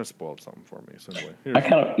 you kind of spoiled something for me. So anyway, I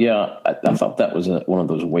thought that was one of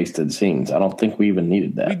those wasted scenes. I don't think we even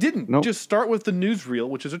needed that. We didn't. Nope. Just start with the newsreel,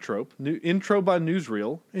 which is a trope, intro by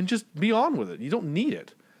newsreel, and just be on with it. You don't need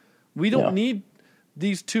it. We don't need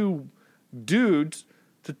these two dudes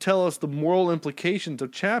to tell us the moral implications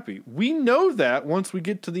of Chappie. We know that once we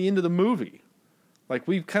get to the end of the movie. Like,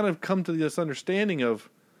 we've kind of come to this understanding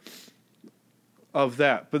of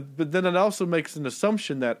that. But then it also makes an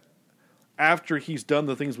assumption that after he's done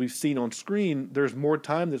the things we've seen on screen, there's more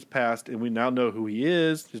time that's passed, and we now know who he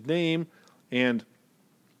is, his name, and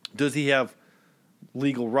does he have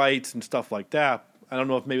legal rights and stuff like that. I don't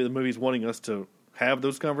know if maybe the movie's wanting us to have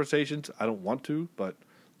those conversations. I don't want to, but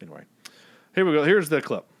anyway. Here we go. Here's the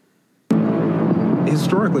clip.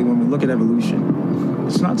 Historically, when we look at evolution,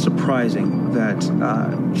 it's not surprising that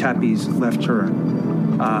Chappie's left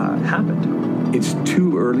turn happened. It's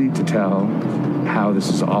too early to tell how this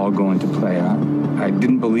is all going to play out. I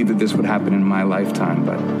didn't believe that this would happen in my lifetime,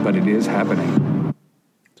 but it is happening.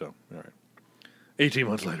 So, all right. 18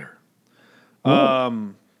 months later.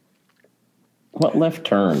 What left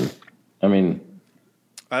turn? I mean,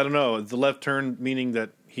 I don't know. The left turn meaning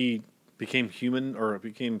that he became human or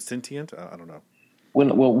became sentient? I don't know.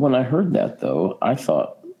 When I heard that, though, I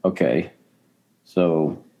thought, okay,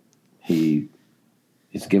 so he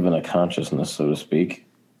is given a consciousness, so to speak,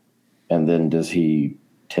 and then does he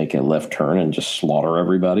take a left turn and just slaughter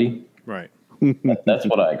everybody? Right. That's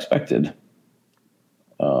what I expected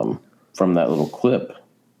from that little clip.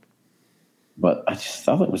 But I just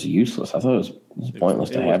thought it was useless. I thought it was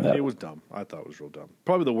pointless to have that. It was dumb. I thought it was real dumb.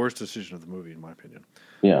 Probably the worst decision of the movie, in my opinion.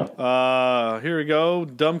 Yeah. Here we go.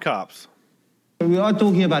 Dumb cops. We are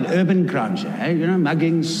talking about urban crimes,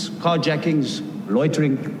 muggings, carjackings,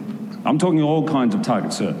 loitering. I'm talking all kinds of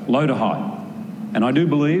targets, sir, low to high. And I do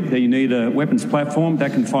believe that you need a weapons platform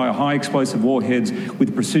that can fire high explosive warheads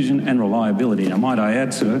with precision and reliability. Now, might I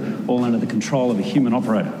add, sir, all under the control of a human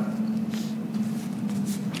operator.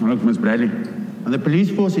 Look, Miss Bradley, the police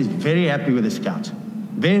force is very happy with the scouts.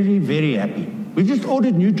 Very, very happy. We've just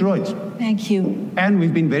ordered new droids. Thank you. And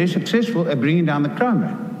we've been very successful at bringing down the crime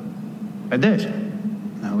rate. But this,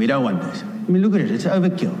 no, we don't want this. I mean, look at it. It's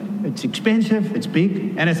overkill. It's expensive, it's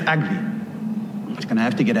big, and it's ugly. It's going to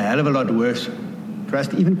have to get a hell of a lot worse for us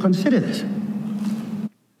to even consider this.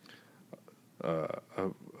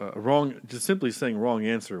 Wrong. Just simply saying wrong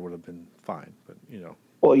answer would have been fine, but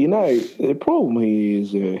Well, the problem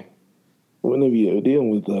is whenever you're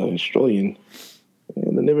dealing with Australian,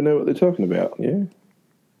 they never know what they're talking about. Yeah.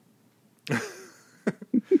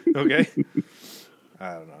 Okay.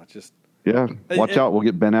 I don't know. Just watch out. We'll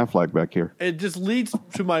get Ben Affleck back here. It just leads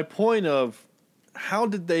to my point of how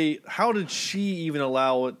did she even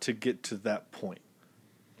allow it to get to that point?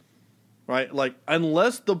 Right? Like,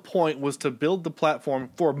 unless the point was to build the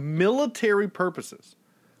platform for military purposes,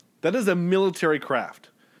 that is a military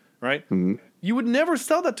craft, right? Mm-hmm. You would never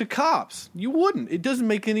sell that to cops. You wouldn't. It doesn't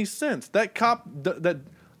make any sense. That cop that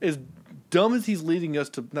is dumb as he's leading us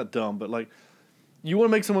to, not dumb, but like, you want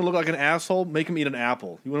to make someone look like an asshole, make him eat an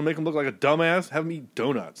apple. You want to make him look like a dumbass, have him eat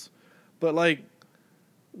donuts. But like,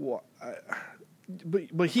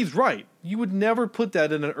 but he's right. You would never put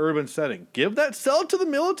that in an urban setting. Sell it to the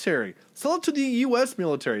military. Sell it to the U.S.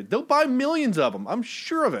 military. They'll buy millions of them. I'm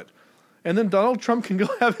sure of it. And then Donald Trump can go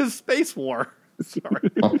have his space war.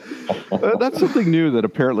 Sorry. That's something new that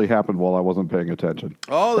apparently happened while I wasn't paying attention.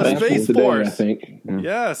 Oh, the Space today, Force. I think.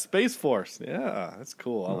 Yeah, Space Force. Yeah, that's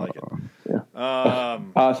cool. I like it. Yeah.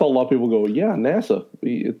 I saw a lot of people go, yeah, NASA.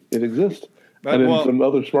 It exists. And then some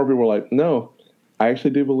other smart people were like, no, I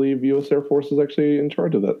actually do believe U.S. Air Force is actually in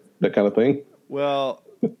charge of that kind of thing. Well,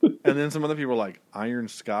 and then some other people were like, Iron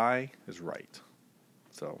Sky is right.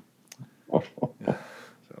 So, yeah.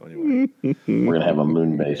 So anyway. We're going to have a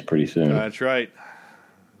moon base pretty soon. That's right.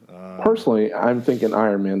 Personally, I'm thinking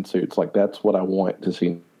Iron Man suits. Like, that's what I want to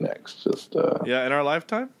see next. Just yeah, in our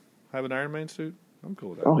lifetime, have an Iron Man suit. I'm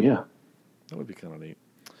cool with that. Oh, yeah. That would be kind of neat.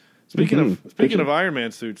 Speaking of Iron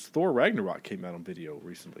Man suits, Thor Ragnarok came out on video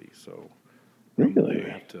recently, so really, I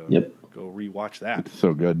have to go rewatch that. It's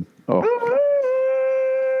so good. Oh,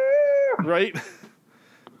 right.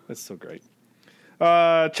 That's so great.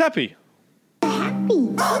 Chappie.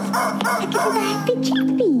 Happy. I give you the happy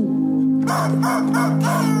Chappie.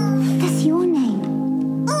 That's your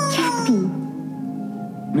name, Chappie.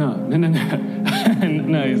 No.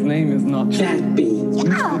 No, his name is not Chappie.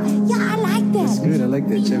 Yeah, I like that. That's good. I like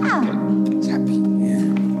that, Chappie. Chappie.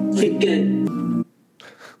 Yeah. Good.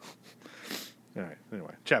 All right.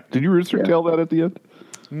 Anyway, Chappie. Did you rooster tail that at the end?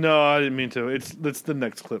 No, I didn't mean to. It's the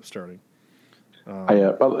next clip starting.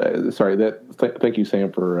 Sorry. Thank you,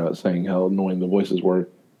 Sam, for saying how annoying the voices were.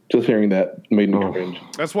 Just hearing that made me cringe.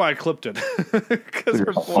 That's why I clipped it, because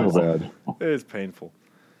her voice bad. It is painful.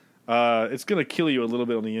 It's going to kill you a little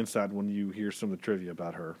bit on the inside when you hear some of the trivia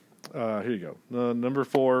about her. Here you go. Number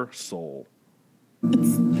 4, Soul.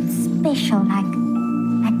 It's special, like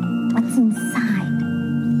what's inside.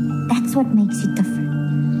 That's what makes you different.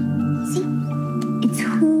 See, it's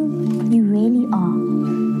who you really are.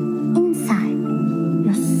 Inside,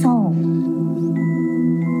 your soul.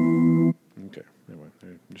 Okay, anyway,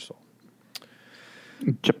 your soul.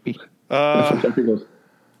 Chappie. Chappie goes,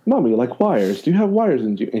 Mommy, like wires. Do you have wires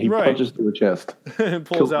in you? And he punches through the chest. And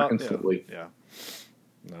pulls out instantly. Yeah.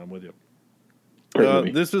 No, I'm with you.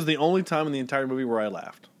 This is the only time in the entire movie where I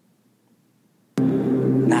laughed.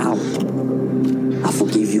 Now, I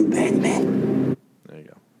forgive you, Batman. There you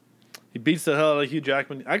go. He beats the hell out of Hugh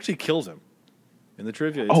Jackman. Actually kills him. In the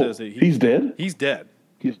trivia, it says that he's dead? He's dead.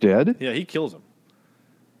 He's dead? Yeah, he kills him.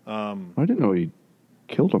 I didn't know he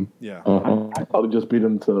killed him. Yeah. I thought he just beat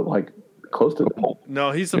him to, like, close to the pole.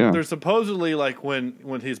 No, there's supposedly, like,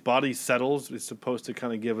 when his body settles, it's supposed to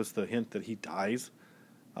kind of give us the hint that he dies.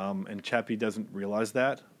 And Chappie doesn't realize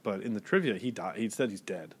that, but in the trivia, he said he's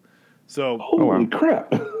dead. So holy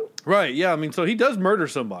crap! Right? Yeah, I mean, so he does murder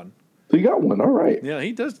someone. So you got one, all right. Yeah,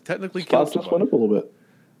 he does technically kill someone. Just went up a little bit.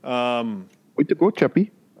 We did go,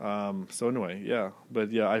 Chappie. So anyway, yeah,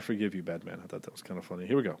 but yeah, I forgive you, Batman. I thought that was kind of funny.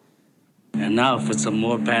 Here we go. And now for some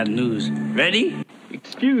more bad news. Ready?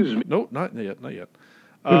 Excuse me. No, not yet. Not yet.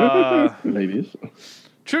 Ladies.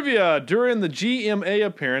 Trivia: during the GMA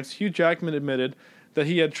appearance, Hugh Jackman admitted that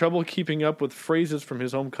he had trouble keeping up with phrases from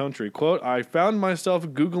his home country. Quote, I found myself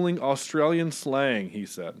Googling Australian slang, he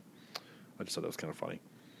said. I just thought that was kind of funny.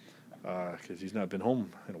 Because he's not been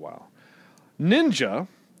home in a while. Ninja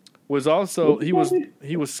was also he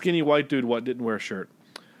was skinny white dude what didn't wear a shirt.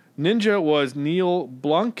 Ninja was Neil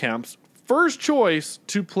Blomkamp's first choice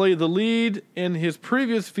to play the lead in his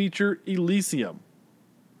previous feature Elysium.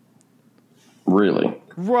 Really?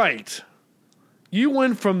 Right. You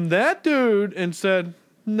went from that dude and said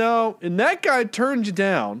no, and that guy turned you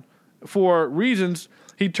down for reasons.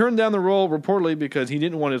 He turned down the role reportedly because he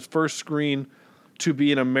didn't want his first screen to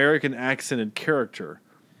be an American accented character.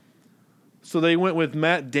 So they went with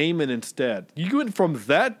Matt Damon instead. You went from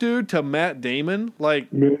that dude to Matt Damon?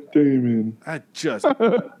 Like Matt Damon.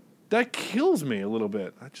 That kills me a little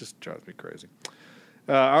bit. That just drives me crazy.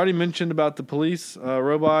 I already mentioned about the police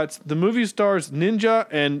robots. The movie stars Ninja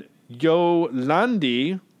and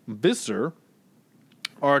Yolandi Visser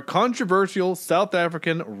are a controversial South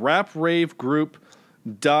African rap rave group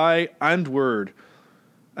Die Antwoord,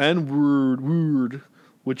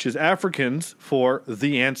 which is Afrikaans for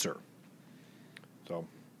the answer. So,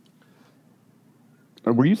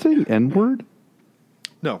 were you saying N-word?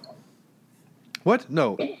 No. What?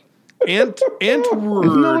 No. Antwoord.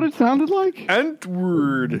 Isn't that what it sounded like?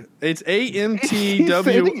 Antwoord. It's ANTWOORD.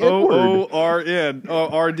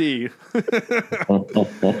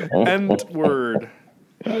 Antwoord.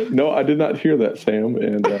 No, I did not hear that, Sam.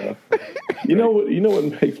 And you know what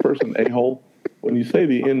makes a person a hole when you say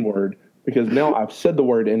the N word, because now I've said the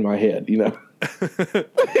word in my head.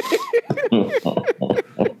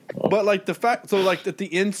 But like the fact, so like at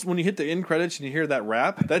the end when you hit the end credits and you hear that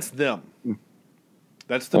rap, that's them.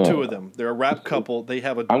 That's the two of them. They're a rap couple. They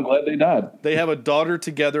have I'm glad they died. They have a daughter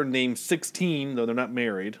together named 16, though they're not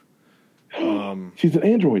married. She's an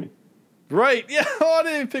android. Right. Yeah. Oh, I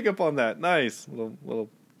didn't pick up on that. Nice. Little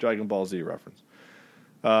Dragon Ball Z reference.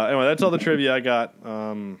 Anyway, that's all the trivia I got.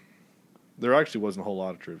 There actually wasn't a whole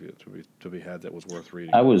lot of trivia to be had that was worth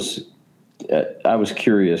reading. I was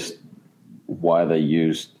curious why they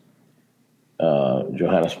used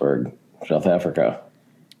Johannesburg, South Africa.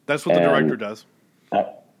 That's what the director does.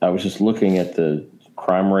 I was just looking at the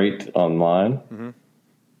crime rate online,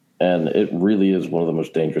 and it really is one of the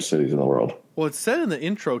most dangerous cities in the world. Well, it said in the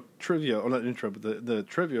intro trivia, or not intro, but the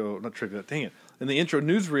trivia, not trivia, dang it, in the intro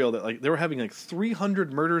newsreel that like they were having like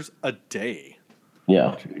 300 murders a day.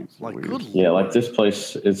 Yeah. Like, good Yeah, Lord. like this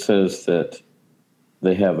place, it says that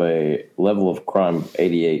they have a level of crime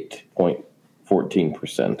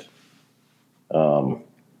 88.14%.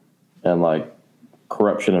 And like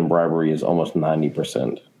corruption and bribery is almost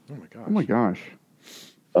 90%. Oh my gosh.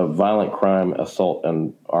 Of violent crime, assault,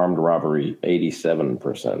 and armed robbery,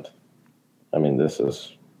 87%. I mean, it's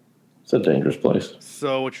a dangerous place.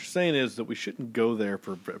 So what you're saying is that we shouldn't go there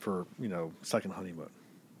for second honeymoon.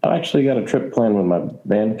 I actually got a trip planned with my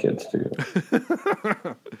band kids to go.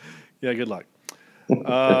 Yeah, good luck.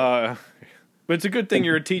 But it's a good thing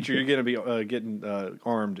you're a teacher. You're going to be getting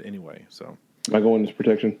armed anyway. So am I going into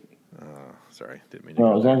protection? Sorry, didn't mean to.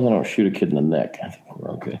 No, as long as I don't shoot a kid in the neck, I think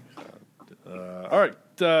we're okay. All right,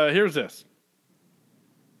 here's this.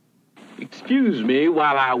 Excuse me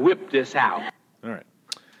while I whip this out. All right.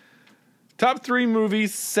 Top 3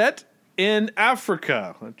 movies set in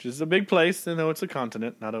Africa, which is a big place. I know it's a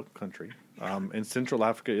continent, not a country. And Central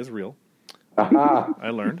Africa is real. I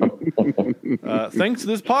learned. Thanks to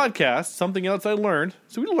this podcast, something else I learned.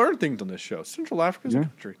 So we learn things on this show. Central Africa is a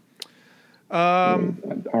country. I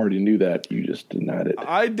already knew that. You just denied it.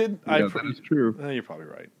 I did. Yeah, that is true. You're probably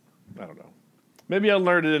right. I don't know. Maybe I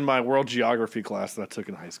learned it in my world geography class that I took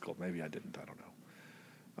in high school. Maybe I didn't. I don't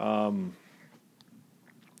know.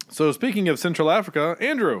 So speaking of Central Africa,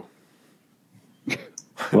 Andrew.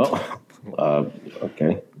 Well,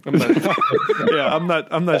 okay. I'm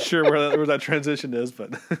not sure where that transition is,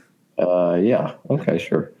 but yeah, okay,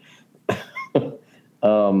 sure.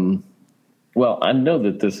 Well, I know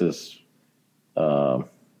that this is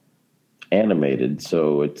animated,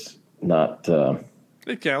 so it's not.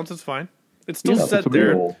 It counts. It's fine. It's still set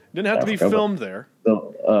there. Didn't have to be filmed there.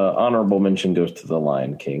 So, honorable mention goes to The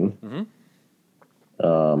Lion King.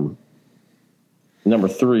 Mm-hmm. Number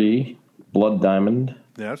 3, Blood Diamond.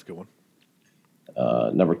 Yeah, that's a good one.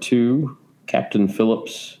 Number 2, Captain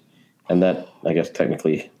Phillips, and that I guess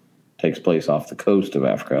technically takes place off the coast of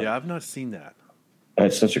Africa. Yeah, I've not seen that.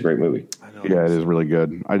 It's such a great movie. I know. Yeah, it is really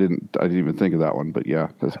good. I didn't even think of that one, but yeah,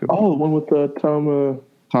 that's a good. Oh, the one with Tom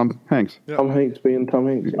Hanks. Yep. Tom Hanks being Tom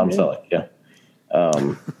Hanks. I'm Selleck, yeah.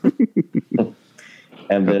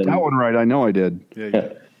 And then that one right. I know I did.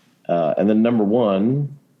 Yeah. And then number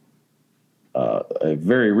 1, a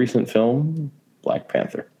very recent film, Black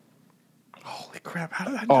Panther. Holy crap! How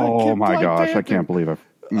did I not Oh get my Black gosh! Panther? I can't believe it.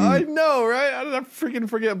 I know, right? How did I freaking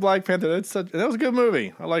forget Black Panther? That was a good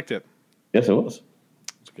movie. I liked it. Yes, it was.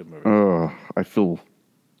 It's a good movie. I feel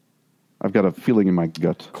I've got a feeling in my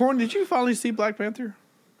gut. Corn, did you finally see Black Panther?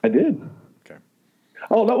 I did. Okay.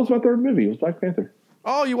 Oh, that was my third movie. It was Black Panther.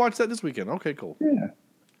 Oh, you watched that this weekend. Okay, cool. Yeah.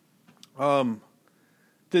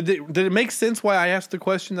 Did it make sense why I asked the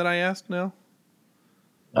question that I asked now?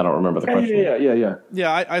 I don't remember the question. Yeah.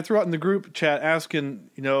 Yeah, I threw out in the group chat asking,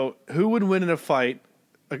 who would win in a fight?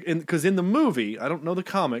 Because in the movie, I don't know the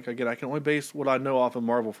comic. Again, I can only base what I know off of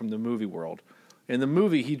Marvel from the movie world. In the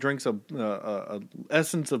movie, he drinks a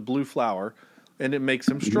essence of blue flower, and it makes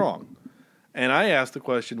him strong. And I asked the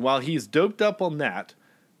question, while he's doped up on that,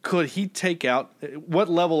 could he take out, what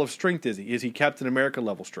level of strength is he? Is he Captain America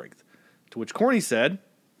level strength? To which Corny said...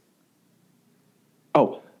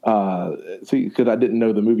 See, because I didn't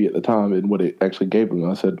know the movie at the time and what it actually gave him.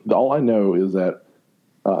 I said, all I know is that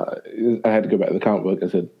I had to go back to the comic book. I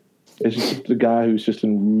said, it's just a guy who's just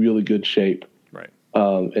in really good shape. Right.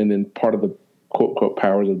 And then part of the quote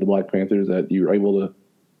powers of the Black Panther is that you're able to,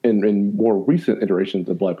 in more recent iterations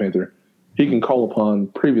of Black Panther, he can call upon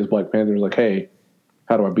previous Black Panthers like, hey,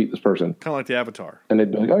 how do I beat this person? Kind of like the Avatar. And they'd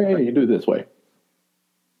be like, oh, yeah, you do it this way.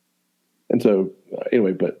 And so,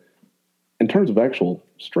 anyway, but in terms of actual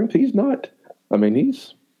strength, he's not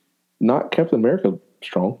Captain America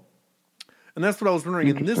strong. And that's what I was wondering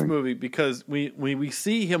in this movie, because we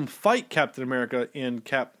see him fight Captain America in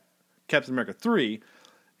Captain America 3,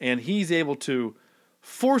 and he's able to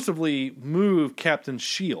forcibly move Captain's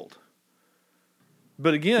shield.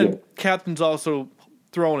 But again, Captain's also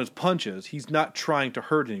throwing his punches. He's not trying to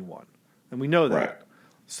hurt anyone. And we know that. Right.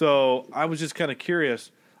 So I was just kind of curious.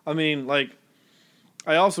 I mean, like,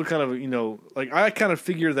 I also kind of, I kind of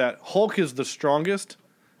figure that Hulk is the strongest,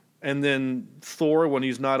 and then Thor, when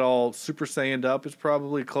he's not all Super Saiyaned up, is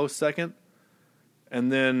probably a close second.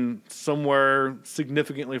 And then somewhere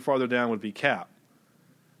significantly farther down would be Cap.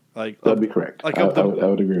 That'd be correct. Like I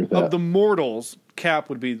would agree with that. Of the mortals, Cap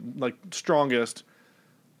would be like strongest,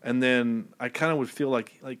 and then I kind of would feel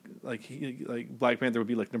like Black Panther would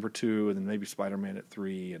be like number 2, and then maybe Spider-Man at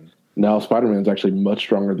 3, and. Now Spider-Man's actually much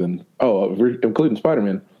stronger than including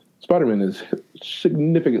Spider-Man. Spider-Man is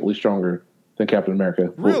significantly stronger than Captain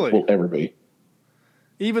America will ever be.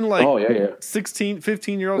 Even like 16,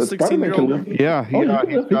 15-year-old, 16-year-old. He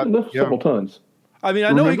can lift several tons. I mean,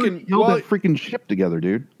 I know he can hold that freaking ship together,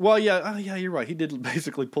 dude. Well, yeah, you're right. He did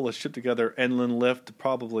basically pull a ship together and then lift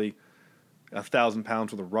probably 1,000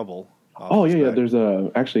 pounds worth of rubble. There's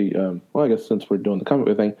actually. I guess since we're doing the comic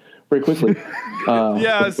book thing, very quickly.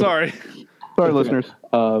 Sorry, listeners.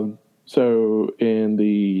 So in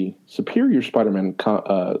the Superior Spider-Man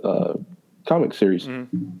comic series,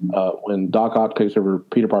 when Doc Ock takes over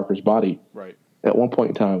Peter Parker's body, right? At one point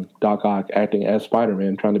in time, Doc Ock, acting as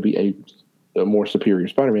Spider-Man, trying to be a more superior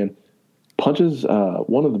Spider-Man, punches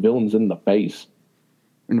one of the villains in the face.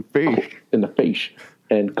 In the face,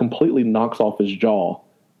 and completely knocks off his jaw.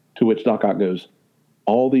 To which Doc Ock goes,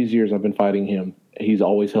 all these years I've been fighting him, he's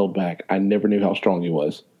always held back. I never knew how strong he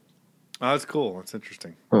was. Oh, that's cool. That's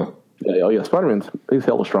interesting. Huh. Yeah, he's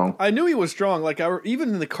hella strong. I knew he was strong. Like even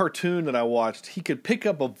in the cartoon that I watched, he could pick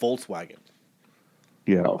up a Volkswagen.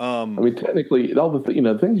 Yeah. I mean, technically, all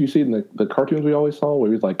the things you see in the cartoons we always saw, where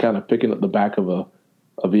he was like kind of picking up the back of a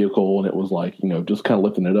vehicle, and it was like just kind of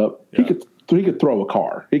lifting it up. Yeah. He could throw a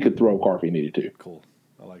car. He could throw a car if he needed to. Cool.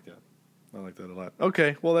 I like that. I like that a lot.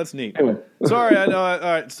 Okay, well, that's neat. Anyway. Sorry, I know. All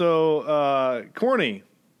right, so Corny,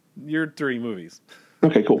 your 3 movies.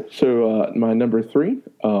 Okay, cool. So my number 3,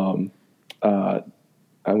 I'm going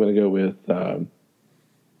to go with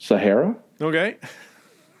Sahara. Okay.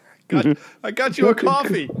 I got you a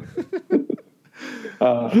coffee.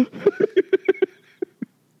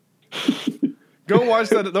 Go watch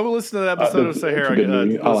that. Go listen to that episode of Sahara.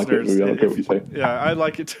 I like that movie. I don't care what you say. Yeah, I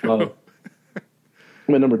like it too.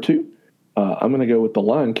 My number 2, I'm going to go with The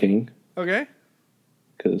Lion King. Okay.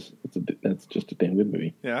 Because that's just a damn good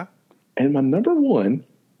movie. Yeah. And my number 1,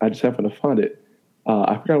 I just happened to find it.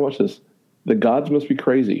 I forgot to watch this. The Gods Must Be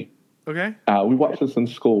Crazy. Okay. We watched this in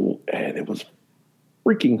school, and it was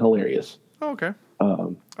freaking hilarious. Oh, okay.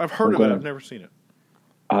 I've heard of it. I've never seen it.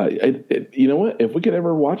 You know what? If we could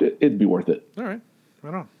ever watch it, it'd be worth it. All right.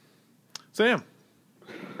 Right on. Sam.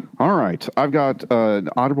 All right. I've got an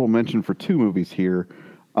honorable mention for 2 movies here.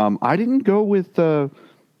 I didn't go with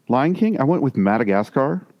Lion King. I went with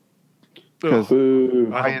Madagascar. Because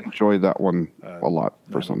I enjoyed that one a lot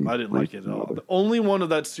for some reason. I didn't like it at all. The only one of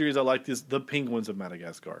that series I liked is The Penguins of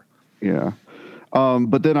Madagascar. Yeah.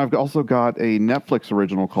 But then I've also got a Netflix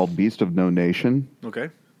original called Beast of No Nation. Okay.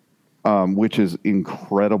 Which is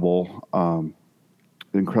incredible.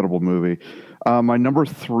 Incredible movie. My number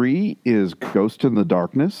 3 is Ghost in the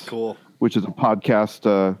Darkness. Cool. Which is a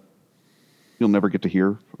podcast you'll never get to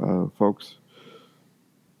hear, folks.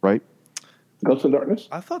 Right? Ghost in Darkness?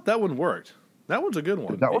 I thought that one worked. That one's a good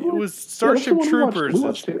one. That one it was Starship Troopers. We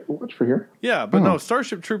watched for here. Yeah, but no,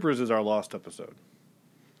 Starship Troopers is our lost episode.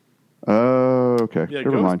 Okay. Yeah,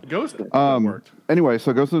 Never mind. Ghost worked. Anyway,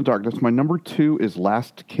 so Ghost in the Darkness. My number 2 is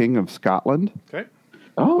Last King of Scotland. Okay.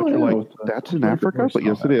 Oh, yeah. Like, that's in Africa, but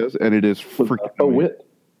yes, it is. And it is freaking wit.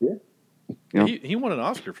 Yeah. Yeah. He won an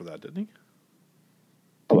Oscar for that, didn't he?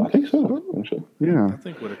 Oh, I think so. Actually. Yeah. I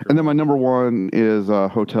think Whitaker. And then my number 1 is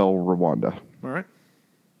Hotel Rwanda. All right.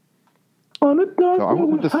 So I went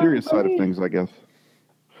with the serious side of things, I guess.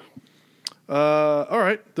 All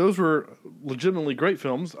right. Those were legitimately great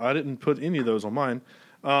films. I didn't put any of those on mine.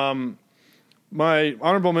 My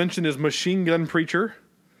honorable mention is Machine Gun Preacher.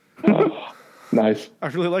 Nice. I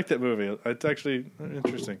really like that movie. It's actually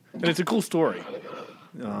interesting. And it's a cool story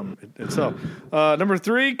itself. Number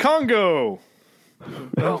 3, Congo.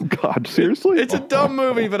 Oh God! Seriously? It's a dumb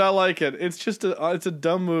movie, but I like it. It's just it's a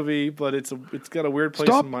dumb movie, but it's got a weird place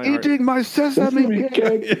Stop in my heart. eating my sesame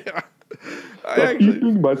cake. Yeah. Stop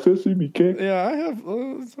eating my sesame cake. Yeah, I have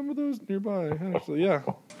some of those nearby. Actually, yeah.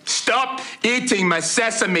 Stop eating my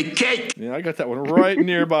sesame cake. Yeah, I got that one right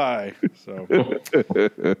nearby. So,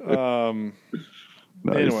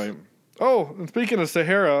 Nice. Anyway. Oh, and speaking of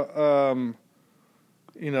Sahara,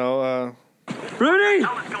 Rudy!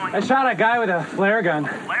 I shot a guy with a flare gun.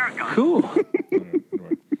 Cool.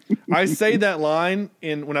 I say that line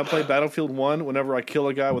when I play Battlefield 1, whenever I kill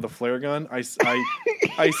a guy with a flare gun, I say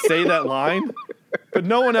that line, but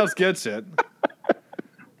no one else gets it.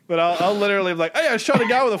 But I'll literally be like, hey, I shot a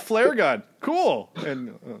guy with a flare gun. Cool.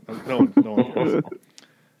 And no one cares.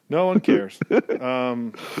 No one cares.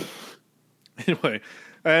 Anyway,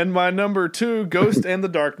 and my number 2, Ghost and the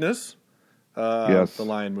Darkness. Yes. The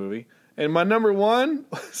Lion movie. And my number 1,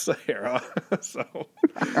 Sahara. So,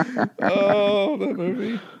 that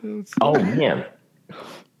movie. Oh man.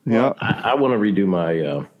 Yeah. I want to redo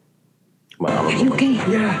my my. You okay?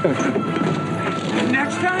 Yeah.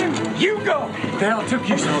 Next time, you go. That took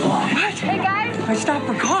you so long. What? Hey guys. I stopped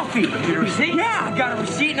for coffee. Get a receipt? Yeah, I got a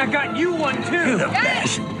receipt and I got you one too. You're the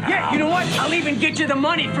best. Yeah, you know what? I'll even get you the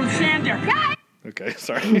money from Sander. Okay,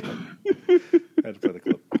 sorry. I had to play the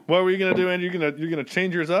clip. What were you gonna do, Andrew? You're gonna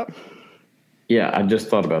change yours up? Yeah, I just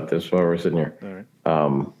thought about this while we're sitting here. All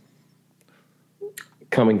right.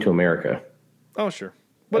 Coming to America. Oh, sure.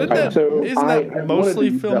 But isn't that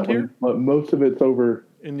mostly filmed here? But most of it's over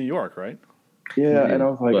in New York, right? Yeah, and I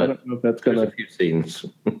was like, I don't know if that's gonna. There's a few scenes.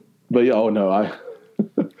 But yeah,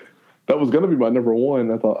 that was gonna be my number 1.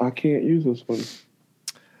 I thought I can't use this one.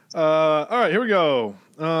 All right, here we go.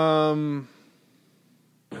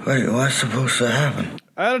 Wait, what's supposed to happen?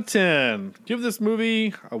 Out of 10, give this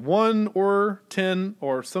movie a 1 or 10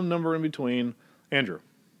 or some number in between. Andrew.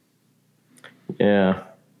 Yeah.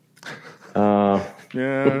 Yeah.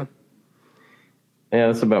 Yeah,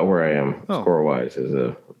 that's about where I am score wise.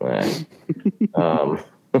 There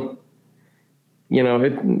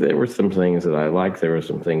were some things that I liked. There were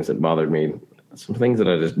some things that bothered me. Some things that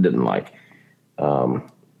I just didn't like.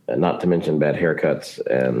 Not to mention bad haircuts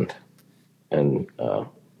and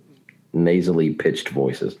nasally pitched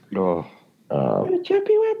voices. Oh.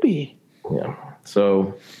 Chappy Wappy. Yeah.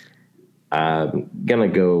 So I'm gonna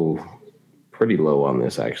go pretty low on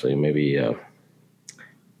this actually. Maybe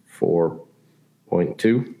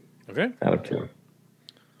 4.2. Okay. Out of 10. All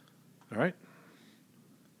right.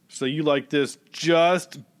 So you like this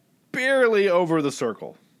just barely over the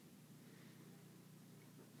circle.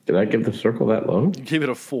 Did I give the circle that low? You gave it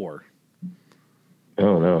a 4.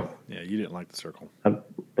 Oh no. Yeah, you didn't like the circle.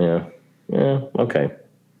 Yeah. Okay.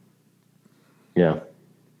 Yeah.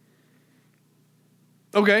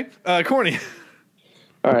 Okay, Corny.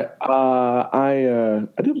 All right. I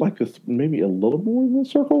did like this maybe a little more than the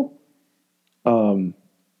circle. So I'm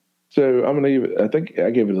gonna give it. I think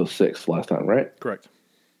I gave it a 6 last time, right? Correct.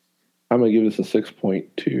 I'm gonna give this a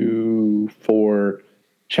 6.2 for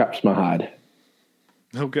Chaps My Hide.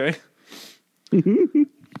 Okay.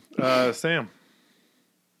 Sam.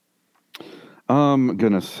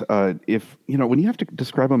 Goodness. If when you have to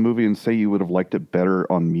describe a movie and say you would have liked it better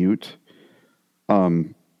on mute,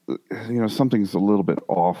 something's a little bit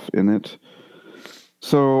off in it.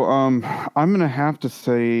 So I'm going to have to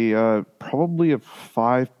say probably a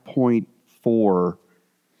 5.4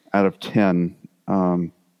 out of 10,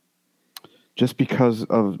 just because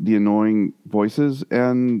of the annoying voices,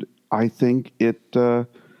 and I think it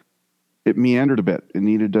meandered a bit. It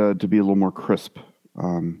needed to be a little more crisp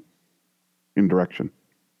in direction.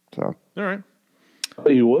 So all right,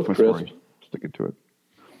 he was crisp. Sticking to it.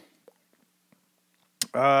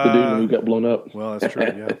 The dude who got blown up. Well, that's true.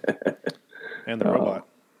 Yeah. and the robot.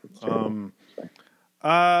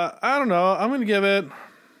 I don't know. I'm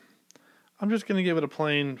just gonna give it a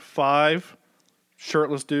plain 5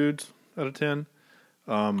 shirtless dudes out of 10.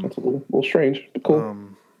 That's a little strange, but cool.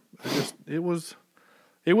 It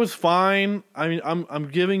was fine. I mean, I'm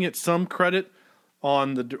giving it some credit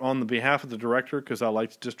on the behalf of the director because I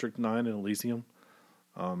liked District 9 and Elysium.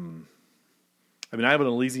 I mean, I have an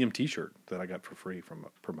Elysium T-shirt that I got for free from a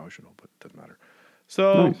promotional, but it doesn't matter.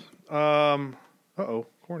 So, nice.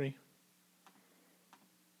 Corny.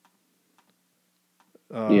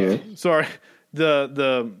 Yeah. Sorry,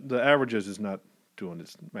 the averages is not doing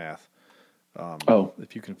its math.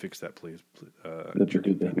 If you can fix that, please. Let me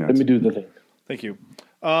do the thing. Thank you.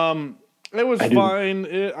 It was fine.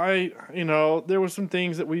 There were some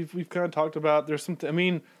things that we've kind of talked about. There's some. I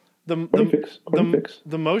mean, the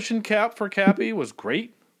motion cap for Cappy was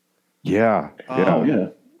great. Yeah. Yeah.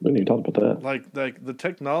 We need to talk about that. Like the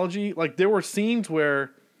technology. Like there were scenes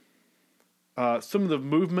where some of the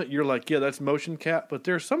movement you're like, yeah, that's motion cap. But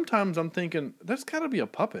there's sometimes I'm thinking that's got to be a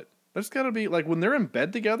puppet. That's got to be like when they're in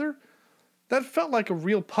bed together. That felt like a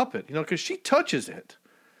real puppet, because she touches it.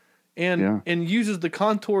 And uses the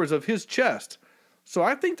contours of his chest. So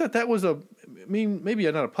I think that was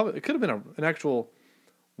maybe not a puppet. It could have been an actual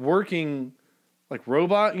working like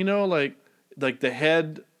robot, like the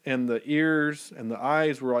head and the ears and the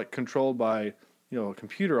eyes were like controlled by, a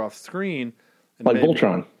computer off screen. And like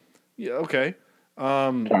Voltron. Yeah, okay.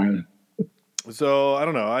 So I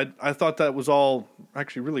don't know. I thought that was all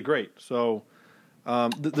actually really great. So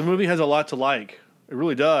the movie has a lot to like. It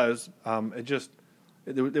really does.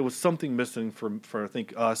 There was something missing for I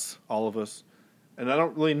think us, all of us, and I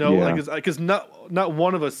don't really know, because not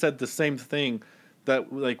one of us said the same thing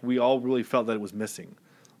that like we all really felt that it was missing,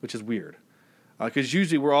 which is weird, because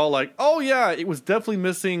usually we're all like, oh yeah, it was definitely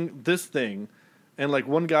missing this thing, and like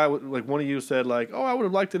one guy, like one of you said like, oh, I would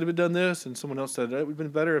have liked it if it done this, and someone else said it would have been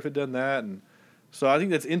better if it done that, and so I think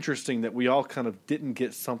that's interesting that we all kind of didn't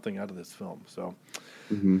get something out of this film. So.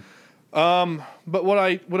 Mm-hmm. But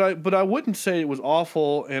I wouldn't say it was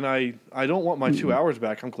awful, and I don't want my 2 hours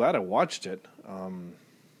back. I'm glad I watched it. I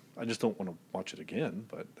just don't want to watch it again,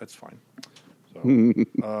 but that's fine. So,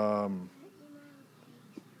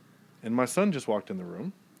 and my son just walked in the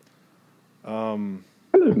room. Hello,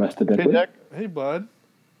 Master Declan. Hey, bud.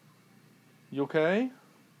 You okay?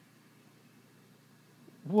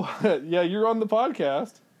 What? Yeah, you're on the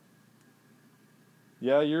podcast.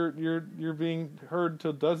 Yeah, you're being heard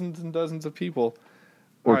to dozens and dozens of people.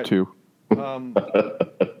 Or right. 2. Or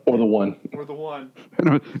the 1. Or the 1.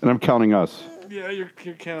 And I'm counting us. Yeah, you're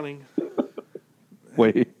counting.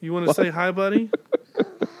 Wait. You want to say hi, buddy?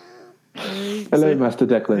 Hey, hello, Master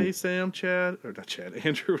Declan. Hey, Sam, Chad, or not Chad,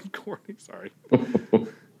 Andrew and Courtney. Sorry.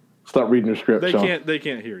 Stop reading your script. Sean. They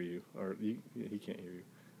can't hear you, or he can't hear you.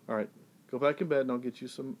 All right, go back in bed, and I'll get you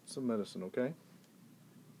some medicine. Okay.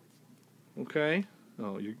 Okay.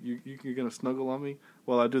 Oh, you're gonna snuggle on me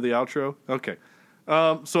while I do the outro? Okay.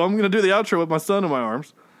 So I'm gonna do the outro with my son in my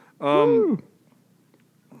arms.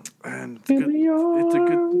 And it's good. It's a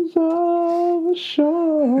good.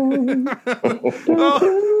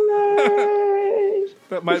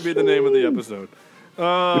 That might be the name of the episode.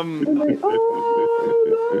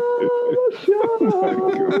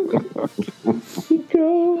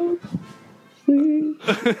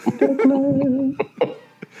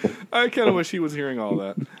 I kind of wish he was hearing all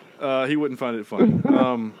that. He wouldn't find it funny.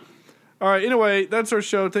 All right. Anyway, that's our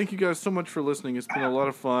show. Thank you guys so much for listening. It's been a lot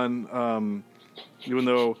of fun. Even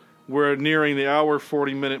though we're nearing the hour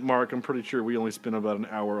 40-minute mark, I'm pretty sure we only spent about an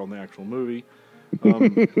hour on the actual movie,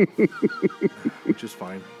 which is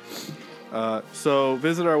fine. So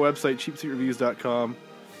visit our website, cheapseatreviews.com,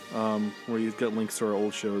 where you've got links to our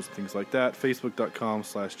old shows and things like that.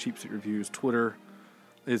 Facebook.com/cheapseatreviews. Twitter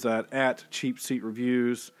is at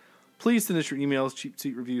cheapseatreviews. Please send us your emails,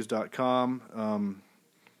 cheapseatreviews.com.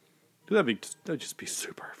 That'd just be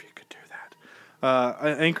super if you could do that.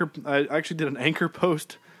 I actually did an Anchor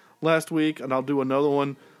post last week, and I'll do another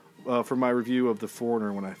one for my review of The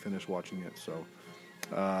Foreigner when I finish watching it. So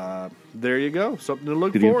there you go. Something to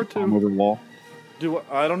look forward to. Over the wall?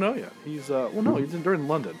 I don't know yet. He's they're in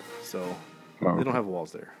London, so they don't have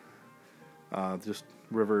walls there. Just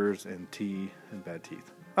rivers and tea and bad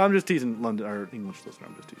teeth. I'm just teasing London, our English listener.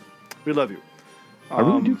 I'm just teasing. We love you. I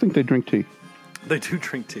really do think they drink tea. They do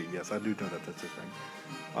drink tea. Yes, I do know that. That's a thing.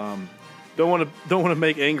 Don't want to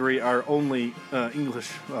make angry our only English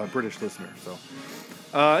British listener. So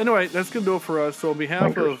anyway, that's gonna do it for us. So on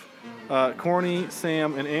behalf of Corny,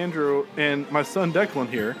 Sam, and Andrew, and my son Declan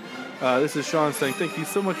here, this is Sean saying thank you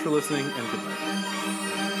so much for listening and good night.